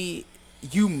 Katie.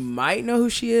 You might know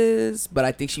who she is, but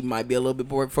I think she might be a little bit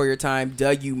bored before your time.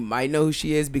 Doug, you might know who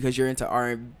she is because you're into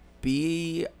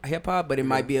R&B hip hop, but it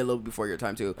might be a little before your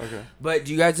time too. Okay. But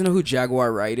do you guys know who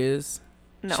Jaguar Wright is?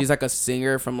 No. She's like a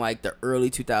singer from like the early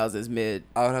 2000s, mid.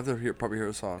 I would have to probably hear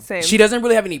a song. Same. She doesn't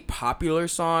really have any popular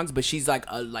songs, but she's like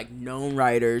a known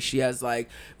writer. She has like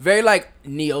very like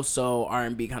neo soul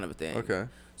R&B kind of a thing. Okay.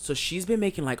 So she's been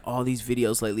making like all these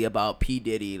videos lately about P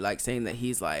Diddy, like saying that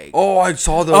he's like. Oh, I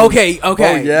saw those. Okay. Oh,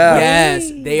 yeah.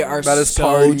 Yes, they are About his so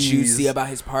parties. juicy about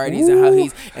his parties and how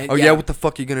he's. And Oh yeah. What the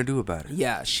fuck are you gonna do about it?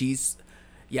 Yeah,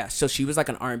 so she was like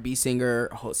an R&B singer,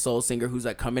 soul singer who's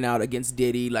like coming out against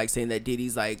Diddy, like saying that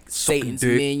Diddy's like Satan's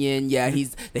dick. minion. Yeah,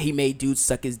 that he made dudes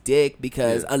suck his dick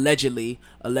because Yeah.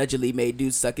 allegedly made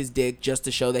dudes suck his dick just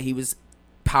to show that he was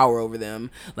power over them.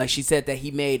 Like she said that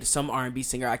he made some R&B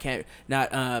singer, I can't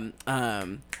not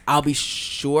I'll Be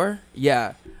Sure.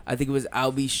 Yeah, I think it was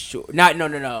I'll Be Sure.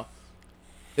 No.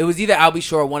 It was either I'll Be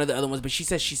Sure or one of the other ones, but she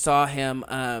said she saw him,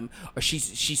 or she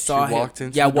saw him. Walked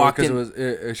into Yeah, the door walked 'cause in.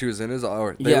 It was, she was in his,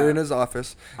 or they Yeah. were in his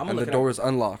office, I'm and gonna the look it door up. was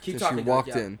unlocked. Keep And talking, she Doug, walked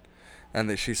yeah. in, and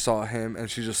then she saw him, and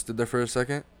she just stood there for a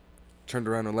second, turned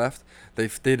around and left. They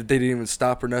didn't even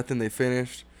stop or nothing. They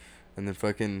finished, and then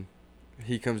fucking,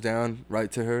 he comes down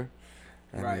right to her.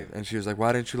 And, Right. and she was like,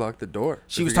 "Why didn't you lock the door?"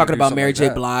 She If was you're gonna talking do about something Mary like J.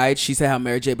 that. Blige. She said how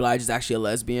Mary J. Blige is actually a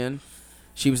lesbian.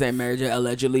 She was saying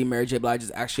allegedly Mary J. Blige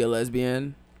is actually a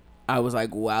lesbian. I was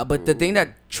like, wow. But the thing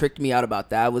that tricked me out about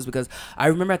that was because I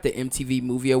remember at the MTV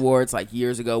Movie Awards like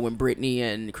years ago when Britney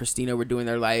and Christina were doing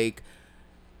their like,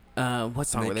 what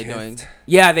song They were they doing? kissed.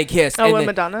 Yeah, they kissed. Oh, And with then-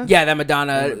 Madonna? Yeah, that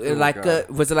Madonna. Oh, like, God.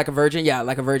 was it like a virgin? Yeah,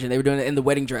 like a virgin. They were doing it in the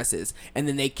wedding dresses. And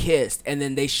then they kissed. And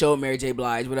then they showed Mary J.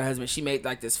 Blige with her husband. She made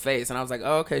like this face. And I was like,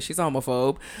 oh, okay, she's a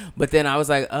homophobe. But then I was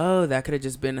like, oh, that could have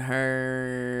just been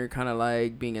her kind of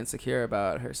like being insecure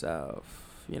about herself.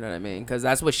 You know what I mean? Because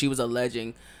that's what she was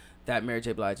alleging, that Mary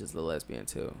J. Blige is a lesbian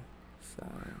too. So.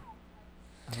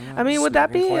 I mean, would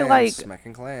that be like,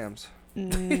 smacking clams?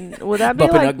 would that be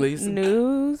Bumping like uglies.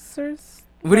 news or?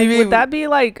 What do you mean? Would that be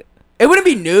like It wouldn't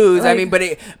be news. I Like- mean,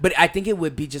 but I think it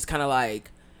would be just kind of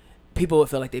like people would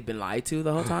feel like they've been lied to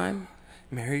the whole time.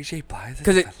 Mary J. Blige.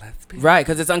 Because it, right?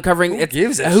 Because it's uncovering. Who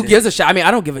gives a who shit? gives a shit? I mean,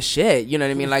 I don't give a shit. You know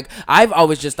what I mean? Like I've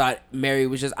always just thought Mary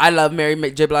was just. I love Mary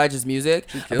J. Blige's music,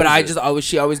 but kills I it. just always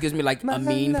she always gives me like a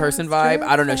mean person vibe.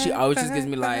 I don't know. She always just gives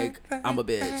me like I'm a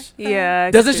bitch. Yeah.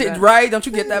 I Doesn't can see she? that. Right? Don't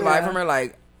you get that vibe Yeah. from her?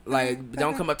 Like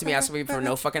don't come up to me asking me for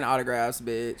no fucking autographs,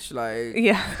 bitch. Like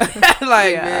Yeah.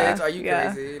 like Yeah, bitch, are you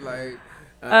yeah. crazy? Like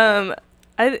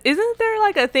Isn't there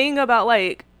like a thing about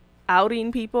like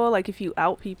outing people? Like if you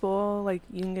out people, like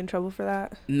you can get in trouble for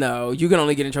that. no, you can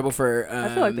only get in trouble for. I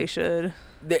feel like they should.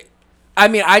 I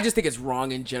mean, I just think it's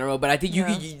wrong in general, but I think Yeah.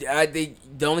 I think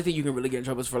the only thing you can really get in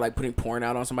trouble is for like putting porn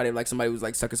out on somebody, like somebody was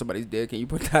like sucking somebody's dick, and you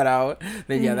put that out.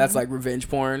 Then yeah, that's like revenge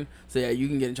porn. So yeah, you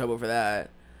can get in trouble for that.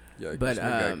 Yeah, But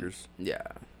McGregor's. yeah,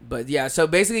 but yeah. So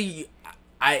basically,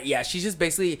 she's just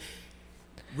basically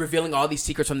revealing all these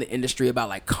secrets from the industry about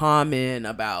like Common,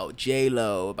 about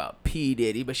J-Lo, about P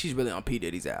Diddy, but she's really on P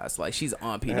Diddy's ass. Like she's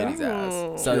on P Diddy's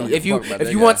Oh. ass. So You don't if give a you fuck about if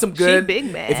that you guy. want some good, big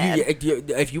mad.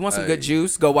 if you want some good Hey.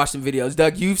 juice, go watch some videos.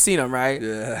 Doug, you've seen them, right?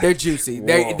 Yeah. They're juicy.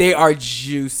 Whoa. They are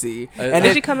juicy. And Is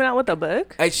if she coming out with a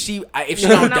book? if she don't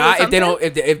Coming out die, with if they don't,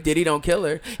 something? if Diddy don't kill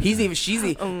her, she's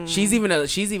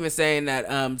even saying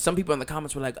that some people in the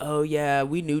comments were like, oh yeah,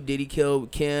 we knew Diddy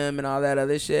killed Kim and all that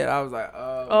other shit. I was like,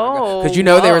 Oh,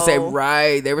 because they were saying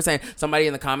whoa. they were saying somebody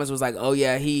in the comments was like, oh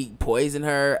yeah, he poisoned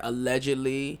her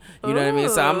allegedly. You know what I mean?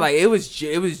 So I'm Ooh. like, it was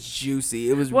juicy.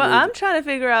 It was What really I'm trying to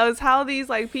figure out is how these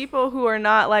like people who are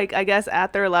not like I guess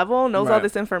at their level knows all Right.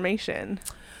 this information.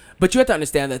 But you have to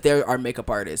understand that there are makeup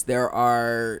artists. There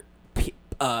are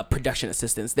production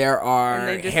assistants. There are And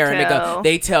they just hair and makeup. tell.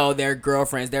 They tell their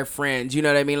girlfriends, their friends. You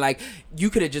know what I mean? Like,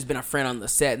 you could have just been a friend on the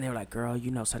set, and they were like, girl,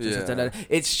 you know such and such. Yeah.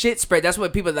 It's shit spread. That's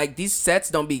what people, like, these sets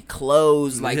don't be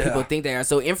closed like Yeah. people think they are.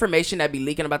 So information that be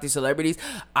leaking about these celebrities,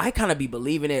 I kind of be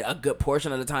believing it a good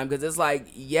portion of the time, because it's like,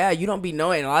 yeah, you don't be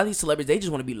knowing. A lot of these celebrities, they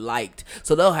just want to be liked.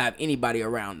 So they'll have anybody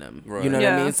around them. Right. You know what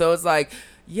I Yeah. mean? So it's like,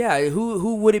 yeah,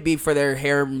 who would it be for their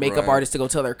hair and makeup Right. artist to go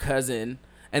tell their cousin,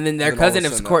 and then their And then all of cousin a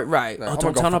is sudden court that- right? like, Oh, I'm don't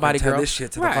gonna tell go nobody, fucking tell girl. this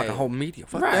shit to right. the fucking whole media.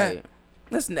 Fuck Right.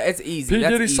 It's easy. P.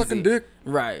 That's Diddy easy. sucking dick.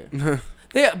 Right.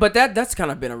 Yeah, but that's kind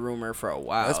of been a rumor for a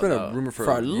while. That's been a though. rumor for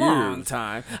a long years.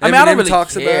 time. I mean, I don't Eminem really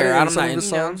talks about care. it in I'm some not of his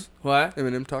into- songs. What?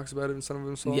 Eminem talks about it in some of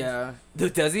his songs. Yeah.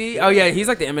 Does he? Oh yeah, he's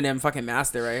like the Eminem fucking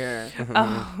master right here.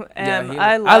 Oh, Yeah, M. he-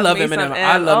 I I love love me Eminem. some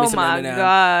I M. love me Oh some my Eminem.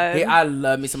 god. I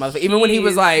love me some other. Even when he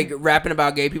was Jeez. like rapping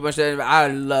about gay people and shit, I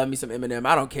love me some Eminem.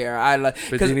 I don't care. I love.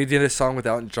 But then he did a song with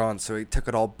Elton John, so he took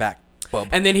it all back. Bub.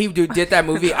 And then he did that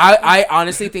movie. I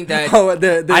honestly think that Oh,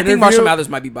 the I think interview? Marshall Mathers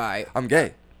might be bi. I'm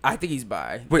gay. I think he's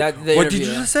bi. Wait, The what did interview.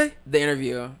 you just say? The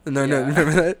interview. No, Yeah.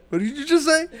 remember that? What did you just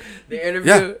say? The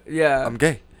interview. Yeah. I'm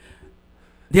gay.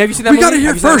 Have you seen that We movie? gotta hear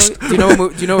Have you seen that first. movie? Do you know what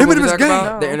movie? Do you know what Eminem movie is we're talking gay.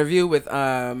 about? The No. interview with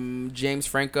James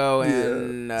Franco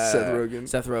and Seth Rogen.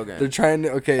 Seth Rogen. They're trying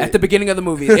to At the beginning of the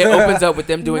movie, it opens up with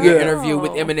them doing an No. interview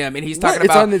with Eminem, and he's What? talking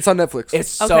about. It's on Netflix.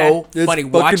 It's Okay. so It's funny.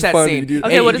 fucking Watch that funny, scene. dude.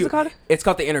 Okay, And what is it called? It's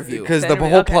called The Interview. Because The the interview,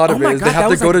 whole okay. plot Oh of my it is God, they have that to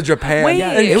was go a- to Japan. Wait,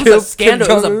 and It was kill a scandal.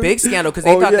 It was a Kim big Jong-un. scandal because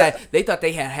they Oh, thought yeah. that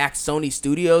they had hacked Sony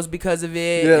Studios because of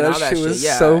it. Yeah, and that all that shit shit. was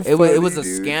Yeah, so it was a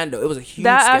funny, dude. scandal. It was a huge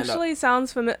That scandal. actually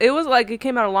sounds familiar. It was like it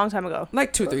came out a long time ago.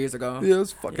 Like 2-3 years ago. Yeah, it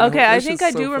was fucking. Okay, I that think shit's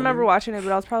I so do remember funny. watching it,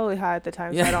 but I was probably high at the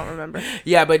time, so Yeah. I don't remember.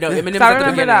 Yeah, but no, Eminem. So I at the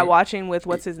remember beginning. that watching with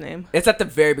what's his name. It's at the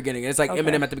very beginning. It's like Okay.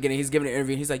 Eminem at the beginning. He's giving an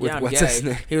interview. And he's like, With "Yeah, I'm what's gay." his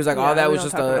name? He was like, Yeah, "All that we was don't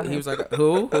just talk a." about He him. was like,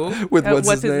 "Who? Who?" With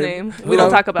What's his name? We don't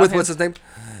talk about with him. what's his name?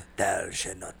 Thou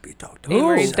shall not be talked about.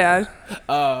 Amory's dad.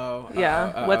 Oh,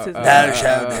 Yeah, what's his name? Thou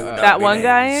shalt not That be one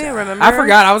guy, named. remember? I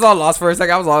forgot. I was all lost for a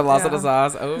second. I was all lost in Yeah. the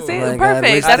sauce. Oh, See, my God,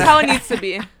 perfect. Lisa. That's how it needs to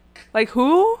be. Like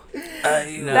who?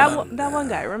 No. That one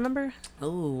guy. Remember?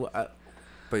 Ooh,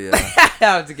 But yeah,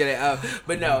 I was kidding.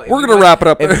 But no, if we're you gonna want- wrap it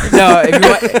up.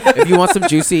 If you want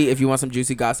some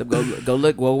juicy gossip, go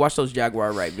look. Well, watch those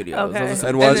Jaguar Wright videos. Okay. Those are some-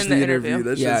 and And watch then the the interview. interview.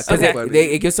 That's yeah, just so because funny.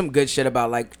 it gives some good shit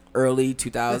about like early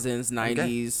 2000s,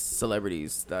 90s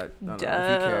celebrities. That I don't know if you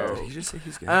care. Did he just say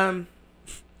he's gay?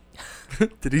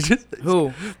 Did he just?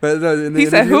 Who? But no, in the He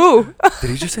said interview- who? Did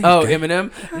he just say? Oh, he's gay?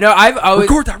 Eminem. No, I've always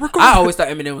Record that. Record I that. always thought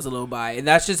Eminem was a little bi, and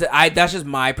that's just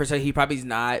my perception. He probably's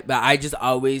not, but I just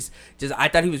always I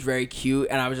thought he was very cute,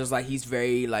 and I was just like, he's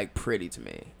very like pretty to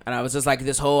me, and I was just like,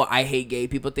 this whole I hate gay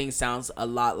people thing sounds a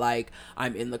lot like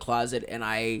I'm in the closet and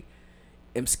I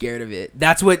am scared of it.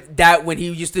 That's when he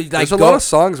used to like There's a go. lot of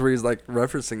songs where he's like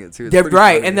referencing it too. It's They're pretty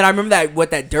right, funny. and then I remember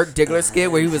that Dirk Diggler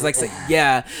skit where he was like,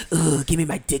 yeah, ugh, give me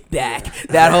my dick back.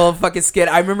 That whole fucking skit.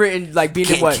 I remember in like being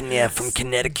in what? Yeah, from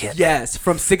Connecticut. Yes,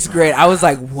 from 6th grade. I was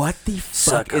like, what the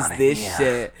Suck fuck is on it, this yeah.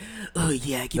 shit? Oh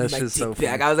yeah, give That me my shit's dick so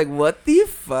back. funny. I was like, what the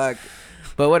fuck?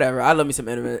 But whatever. I love me some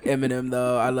Eminem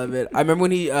though. I love it. I remember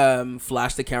when he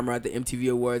flashed the camera at the MTV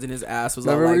Awards and his ass was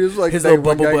all Remember like, he was like his that little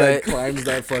one bubble guy that butt. climbs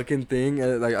that fucking thing,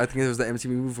 and like I think it was the MTV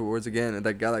Movie Awards again, and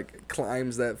that guy like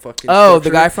climbs that fucking. Oh, the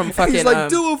structure. guy from fucking. He's like,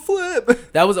 do a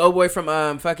flip. That was old boy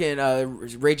from fucking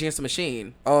Rage Against the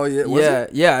Machine. Oh yeah, was Yeah, it?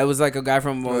 yeah. It was like a guy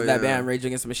from Oh, that yeah. band, Rage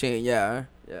Against the Machine. Yeah,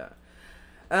 yeah.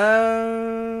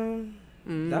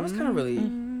 That was kind of really.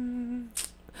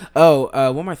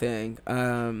 Oh, one more thing.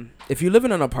 If you live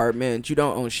in an apartment, you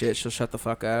don't own shit. So shut the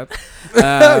fuck up.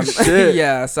 Shit.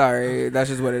 Yeah, sorry. That's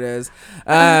just what it is.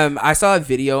 I saw a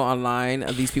video online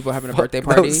of these people having a birthday That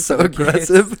party. was so for their kids.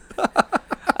 aggressive.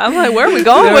 I'm like, where are we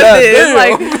going with Yeah, this? damn.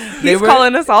 Like, They he's were-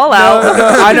 calling us all No, out. no,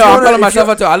 I know. I'm If calling you- myself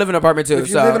out too. I live in an apartment too. If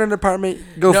you so. live in an apartment,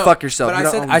 go No, fuck yourself. But You I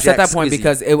don't said own I said jack that point squizzy.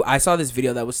 because I saw this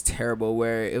video that was terrible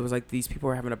where it was like these people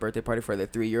were having a birthday party for their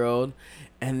 3-year-old,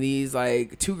 and these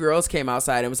like 2 girls came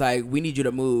outside and was like, "We need you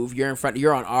to move. You're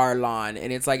on our lawn,"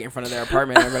 and it's like in front of their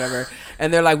apartment or whatever.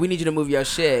 And they're like, "We need you to move your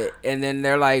shit." And then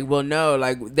they're like, "Well, no."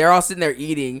 Like they're all sitting there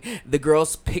eating. The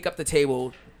girls pick up the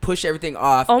table, push everything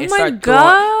off, Oh and my start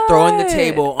God. throwing the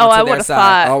table Oh, onto I their would've side.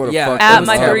 fought. I would've Yeah, fucked it At was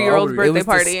my terrible. 3-year-old's It birthday was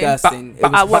party. disgusting. It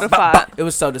was I would have fought. It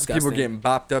was so disgusting. People were getting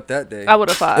bopped up that day. I would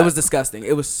have fought. It was disgusting.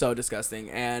 It was so disgusting.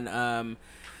 And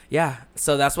yeah.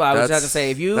 So that's why I was just to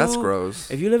say, that's gross.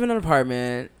 if you live in an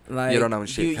apartment, like You don't own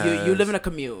shit, you live in a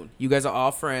commune. You guys are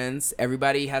all friends.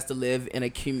 Everybody has to live in a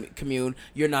commune.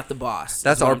 You're not the boss.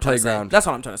 That's what our I'm trying to say. playground. That's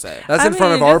what I'm trying to say. That's I in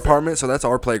front of mean, our it's- apartment, so that's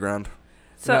our playground.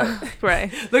 so,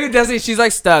 right. Look at Destiny. She's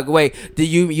like stuck. Wait, did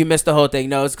you missed the whole thing?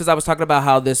 No, it's because I was talking about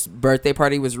how this birthday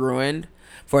party was ruined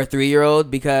for a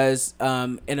 3-year-old because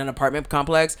in an apartment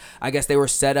complex, I guess they were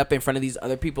set up in front of these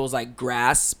other people's like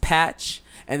grass patch,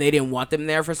 and they didn't want them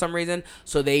there for some reason.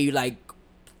 So they like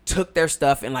took their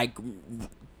stuff and like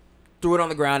threw it on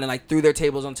the ground and like threw their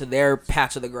tables onto their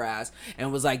patch of the grass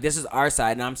and was like, "This is our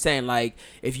side." And I'm saying, like,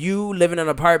 if you live in an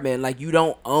apartment, like, you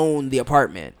don't own the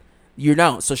apartment. You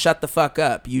don't. So shut the fuck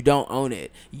up. You don't own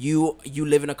it. You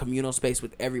live in a communal space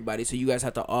with everybody, so you guys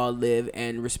have to all live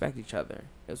and respect each other.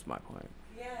 That's my point.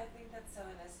 Yeah, I think that's so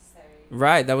unnecessary.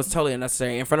 Right. That was totally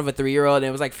unnecessary. In front of a 3-year-old, and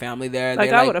it was like family there. Like,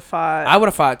 They, I would have fought. I would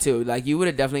have fought too. Like, you would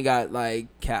have definitely got like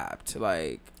capped.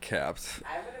 Like, Capped.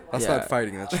 I would have That's Yeah. not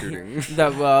fighting. That's shooting.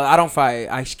 well, I don't fight.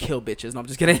 I kill bitches. No, I'm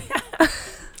just kidding.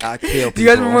 I kill people. Do you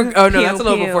guys remember? Oh no, Pew, that's a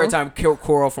little pew. before time.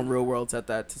 Coral from Real World said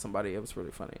that to somebody. It was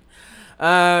really funny.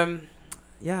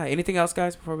 Yeah. Anything else,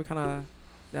 guys? Before we kind of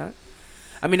that.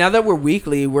 I mean, now that we're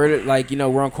weekly, we're like,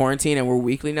 we're on quarantine and we're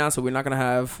weekly now, so we're not gonna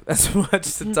have as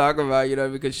much to talk about,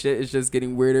 because shit is just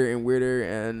getting weirder and weirder.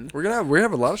 And we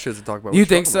have a lot of shit to talk about. you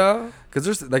think so? Because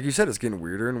there's, like you said, it's getting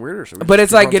weirder and weirder. So we But just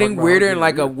it's keep like on getting talking about weirder how in it's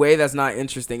like a weird. way that's not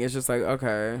interesting. It's just like,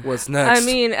 okay. What's next? I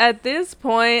mean, at this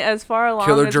point, as far along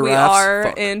Killer as we giraffes? are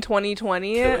Fuck. in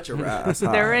 2020, Giraffes,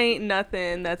 huh? there ain't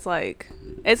nothing that's like.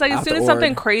 It's like as Off soon the as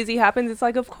something board. crazy happens, it's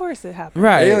like, of course it happened.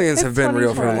 Right. aliens It's have been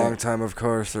real for a 2020. long time. Of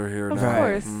course, they're here Of now.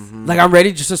 course. Mhm. Like, I'm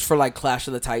ready just for like Clash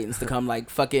of the Titans to come, like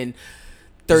fucking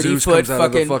 30 Zeus foot comes out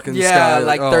of the fucking, fucking yeah, sky,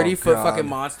 like oh, 30 foot God. fucking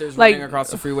monsters Like, running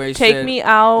across the freeway. Take shit. me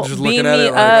out, Just beam looking at me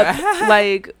it like- up,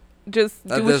 like just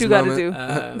At do what this you gotta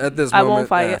moment- do. At this I moment, won't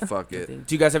fight it. fuck it.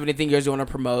 Do you guys have anything you guys want to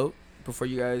promote before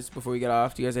we get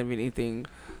off? Do you guys have anything?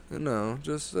 No,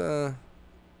 just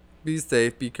be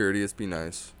safe, be courteous, be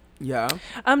nice. Yeah.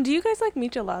 Do you guys like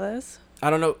micheladas? I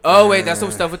don't know. Oh wait, that's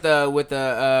some stuff with the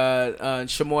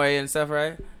chamoy and stuff,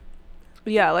 right?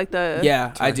 Yeah, like the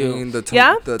Yeah, I do. Tahine, the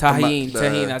Yeah? the Tahine, the-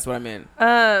 tahine. That's what I meant.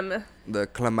 the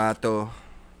clamato.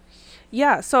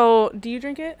 Yeah. So, do you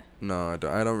drink it? No, I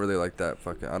don't. I don't really like that.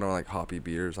 Fucking. I don't like hoppy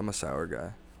beers. I'm a sour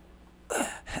guy.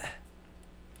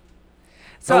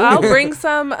 So I'll bring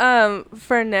some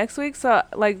for next week. So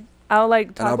like I'll like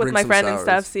I'll talk with bring my some friend and sours.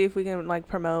 stuff, see if we can like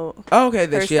promote. Oh, okay.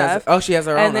 Then Her she has. stuff. Oh, she has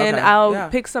her own. And then okay. I'll Yeah.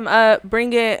 pick some up,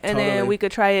 bring it, and then Totally. we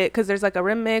could try it because there's like a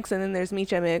rim mix and then there's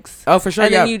micha mix. Oh, for sure.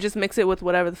 And Yeah. then you just mix it with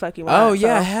whatever the fuck you want. Oh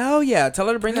yeah, so. hell yeah! Tell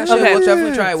her to bring that Okay. shit. We'll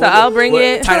definitely try it. So I'll bring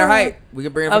it. Tighter height. We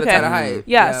can bring it for the Okay. tighter height.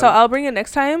 Yeah, so I'll bring it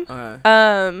next time.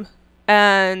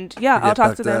 And yeah, We I'll get talk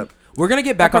to fucked them. up. We're gonna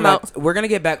get back I'll on come that. We're gonna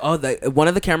get back. Oh, one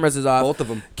of the cameras is off. Both of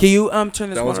them. Can you turn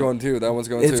this That one? one's on? going too. That one's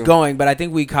going It's too. going, but I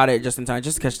think we caught it just in time,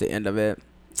 just to catch the end of it.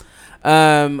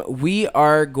 We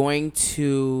are going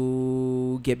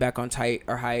to get back on tight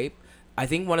or hype. I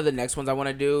think one of the next ones I want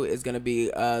to do is gonna be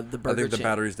the I Burger think the King.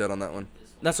 battery's dead on that one.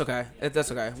 That's okay.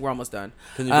 That's okay. We're almost done.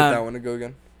 Can you get that one to go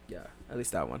again? Yeah, at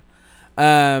least that one.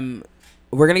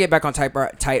 We're gonna get back on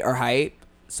tight or hype.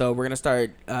 So we're gonna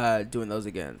start doing those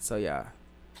again. So yeah.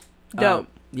 Dope.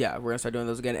 Yeah, we're gonna start doing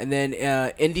those again. And then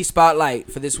indie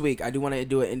spotlight for this week. I do want to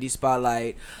do an indie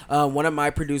spotlight. One of my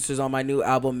producers on my new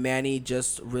album, Manny,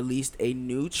 just released a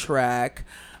new track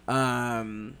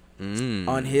on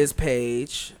his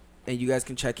page, and you guys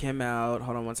can check him out.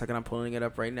 Hold on one second, I'm pulling it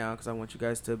up right now because I want you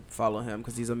guys to follow him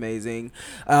because he's amazing.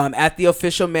 At the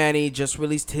Official Manny just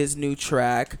released his new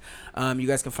track. You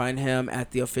guys can find him at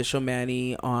the Official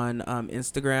Manny on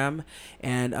Instagram,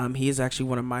 and he is actually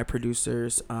one of my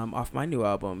producers off my new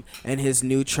album. And his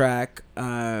new track,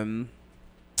 I'm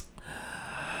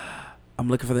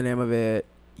looking for the name of it.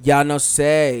 Ya no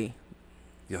sé.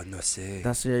 Yo no sé.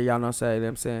 That's it. Y'all no say. You know what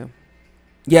I'm saying?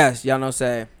 Yes, y'all no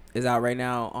say is out right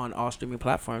now on all streaming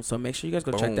platforms. So make sure you guys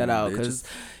go check that out because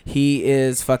he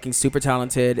is fucking super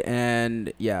talented.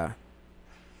 And yeah.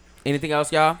 Anything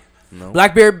else, y'all? No.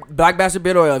 Black Bastard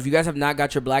Beard Oil. If you guys have not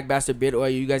got your Black Bastard Beard Oil,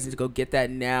 you guys need to go get that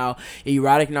now.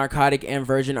 Erotic, Narcotic, and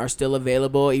Virgin are still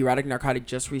available. Erotic, Narcotic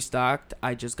just restocked.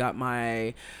 I just got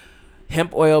my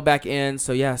hemp oil back in,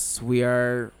 so yes, we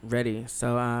are ready.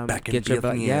 So get your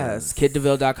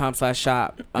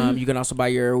kiddeville.com/shop. You can also buy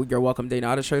your Welcome Day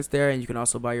Nada shirts there, and you can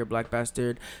also buy your Black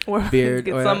Bastard beard.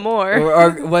 Get some more.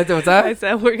 Or what's that? I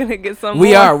said we're gonna get some.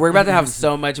 We more. are. We're about to have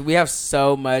so much. We have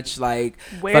so much like.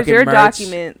 Where's your merch.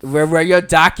 documents? Where are your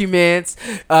documents?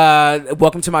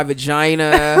 Welcome to my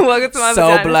vagina. Welcome to my so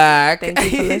vagina. black. Thank you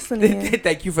for listening.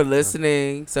 Thank you for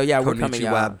listening. So yeah, we're coming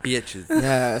out. Bitches.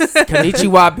 Yes,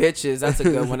 Konnichiwa bitches. That's a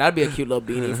good one. That'd be a cute little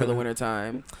beanie for the winter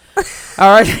time. All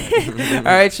right, all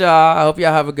right, y'all. I hope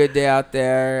y'all have a good day out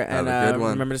there, and Have a good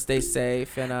one. remember to stay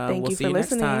safe. And Thank we'll you see for you next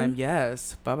listening. time.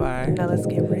 Yes, bye bye. Now let's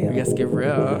get real. Yes, get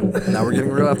real. Now we're getting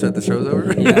real after the show's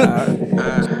over. Yeah.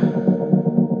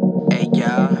 Hey,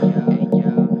 y'all.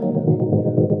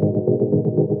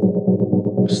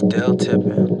 Still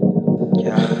tipping.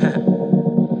 Yeah.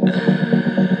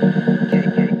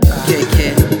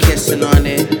 Kissing on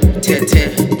it,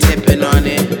 tipping on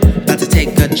it. About to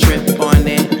take a trip on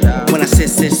it. When I sit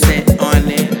on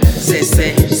it,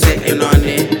 sitting on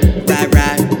it.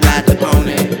 Ride the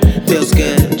pony. Feels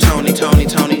good, Tony.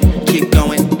 Keep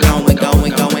going.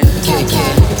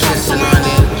 Kissing on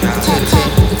it,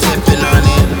 tipping on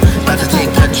it. About to take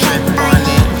a trip on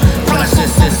it. When I sit on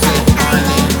it,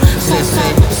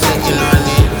 sitting on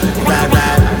it.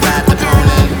 Ride the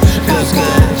pony. Feels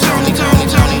good, Tony.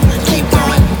 Keep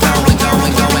going.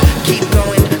 Keep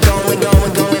going.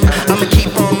 I'ma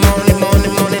keep on moaning.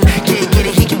 Get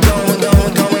it, he keep going.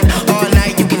 All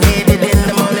night you can hit it in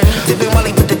the morning. Tipping while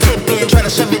he put the tip in, try to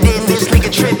shove it in. This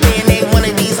nigga tripping. Ain't one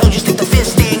of these hoes, you stick the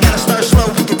fist in. Gotta start slow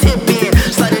with the tip in.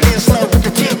 Slide it in slow with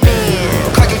the tip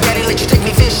in. Clock it, daddy, let you take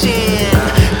me fishing.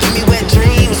 Give me wet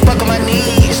dreams, fuck on my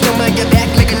knees. Throw me on your back,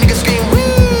 make a nigga scream. Woo!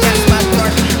 That's my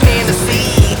dark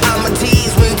fantasy. I'm a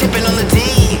tease when tipping on the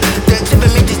D. The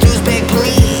tipping make these dudes beg,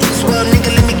 please. Well,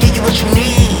 nigga, let me give you what you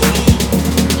need.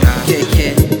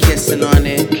 Kissing on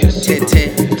it,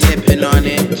 tipping on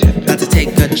it. About to take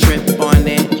a trip on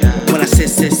it. When I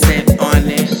sit on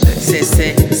it,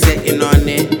 sitting on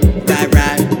it.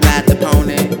 Ride the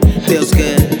pony. Feels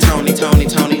good, Tony.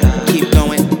 Keep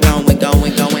going.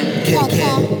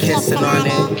 Kissing on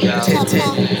it,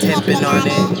 tipping on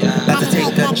it. About to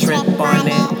take a trip on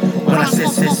it. When I sit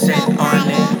on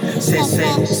it,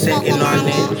 sitting on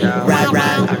it.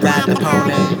 Ride the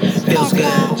pony. Feels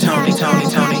good, Tony.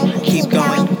 Keep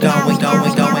going.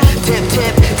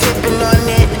 Tipping on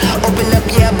it. Open up,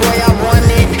 yeah, boy, I want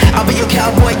it. I'll be your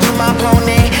cowboy, you my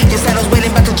pony. Your saddle's waiting,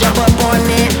 about to jump up on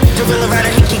it. The real rider,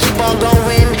 he can keep on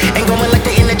going. And going like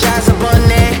the Energizer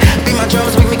Bunny. Be my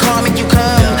drums, make me call, make you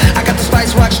come. I got the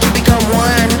spice, watch you become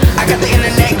one. I got the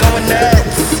internet going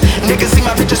nuts. Niggas see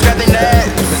my pictures, grab their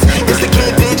nuts. It's the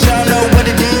kid, bitch, y'all know what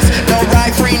it is. No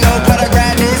ride free, no product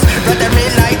riders. Ride that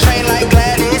midnight train like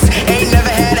Gladys. Ain't never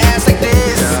had ass like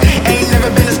this. Ain't never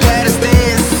been as glad as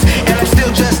this. And I'm still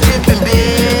just tipping,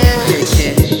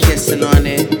 bitch. Kissing on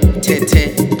it,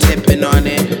 tipping on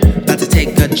it. About to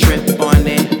take a trip on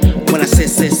it. When I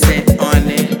sit on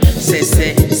it,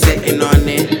 sitting on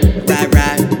it.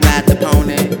 Ride the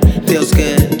pony. Feels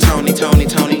good, Tony.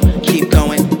 Keep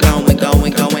going.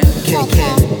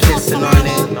 Kissing on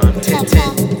it,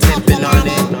 tipping on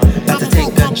it. About to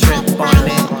take a trip on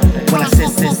it. When I sit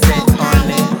on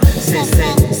it,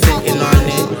 sitting on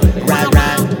it. Ride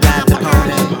the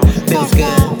pony. Feels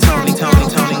good, Tony.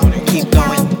 Keep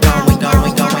going.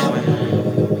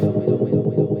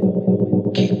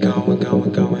 Keep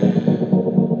going.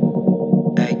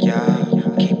 Hey,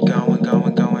 y'all. Keep going.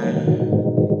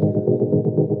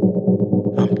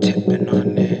 tipping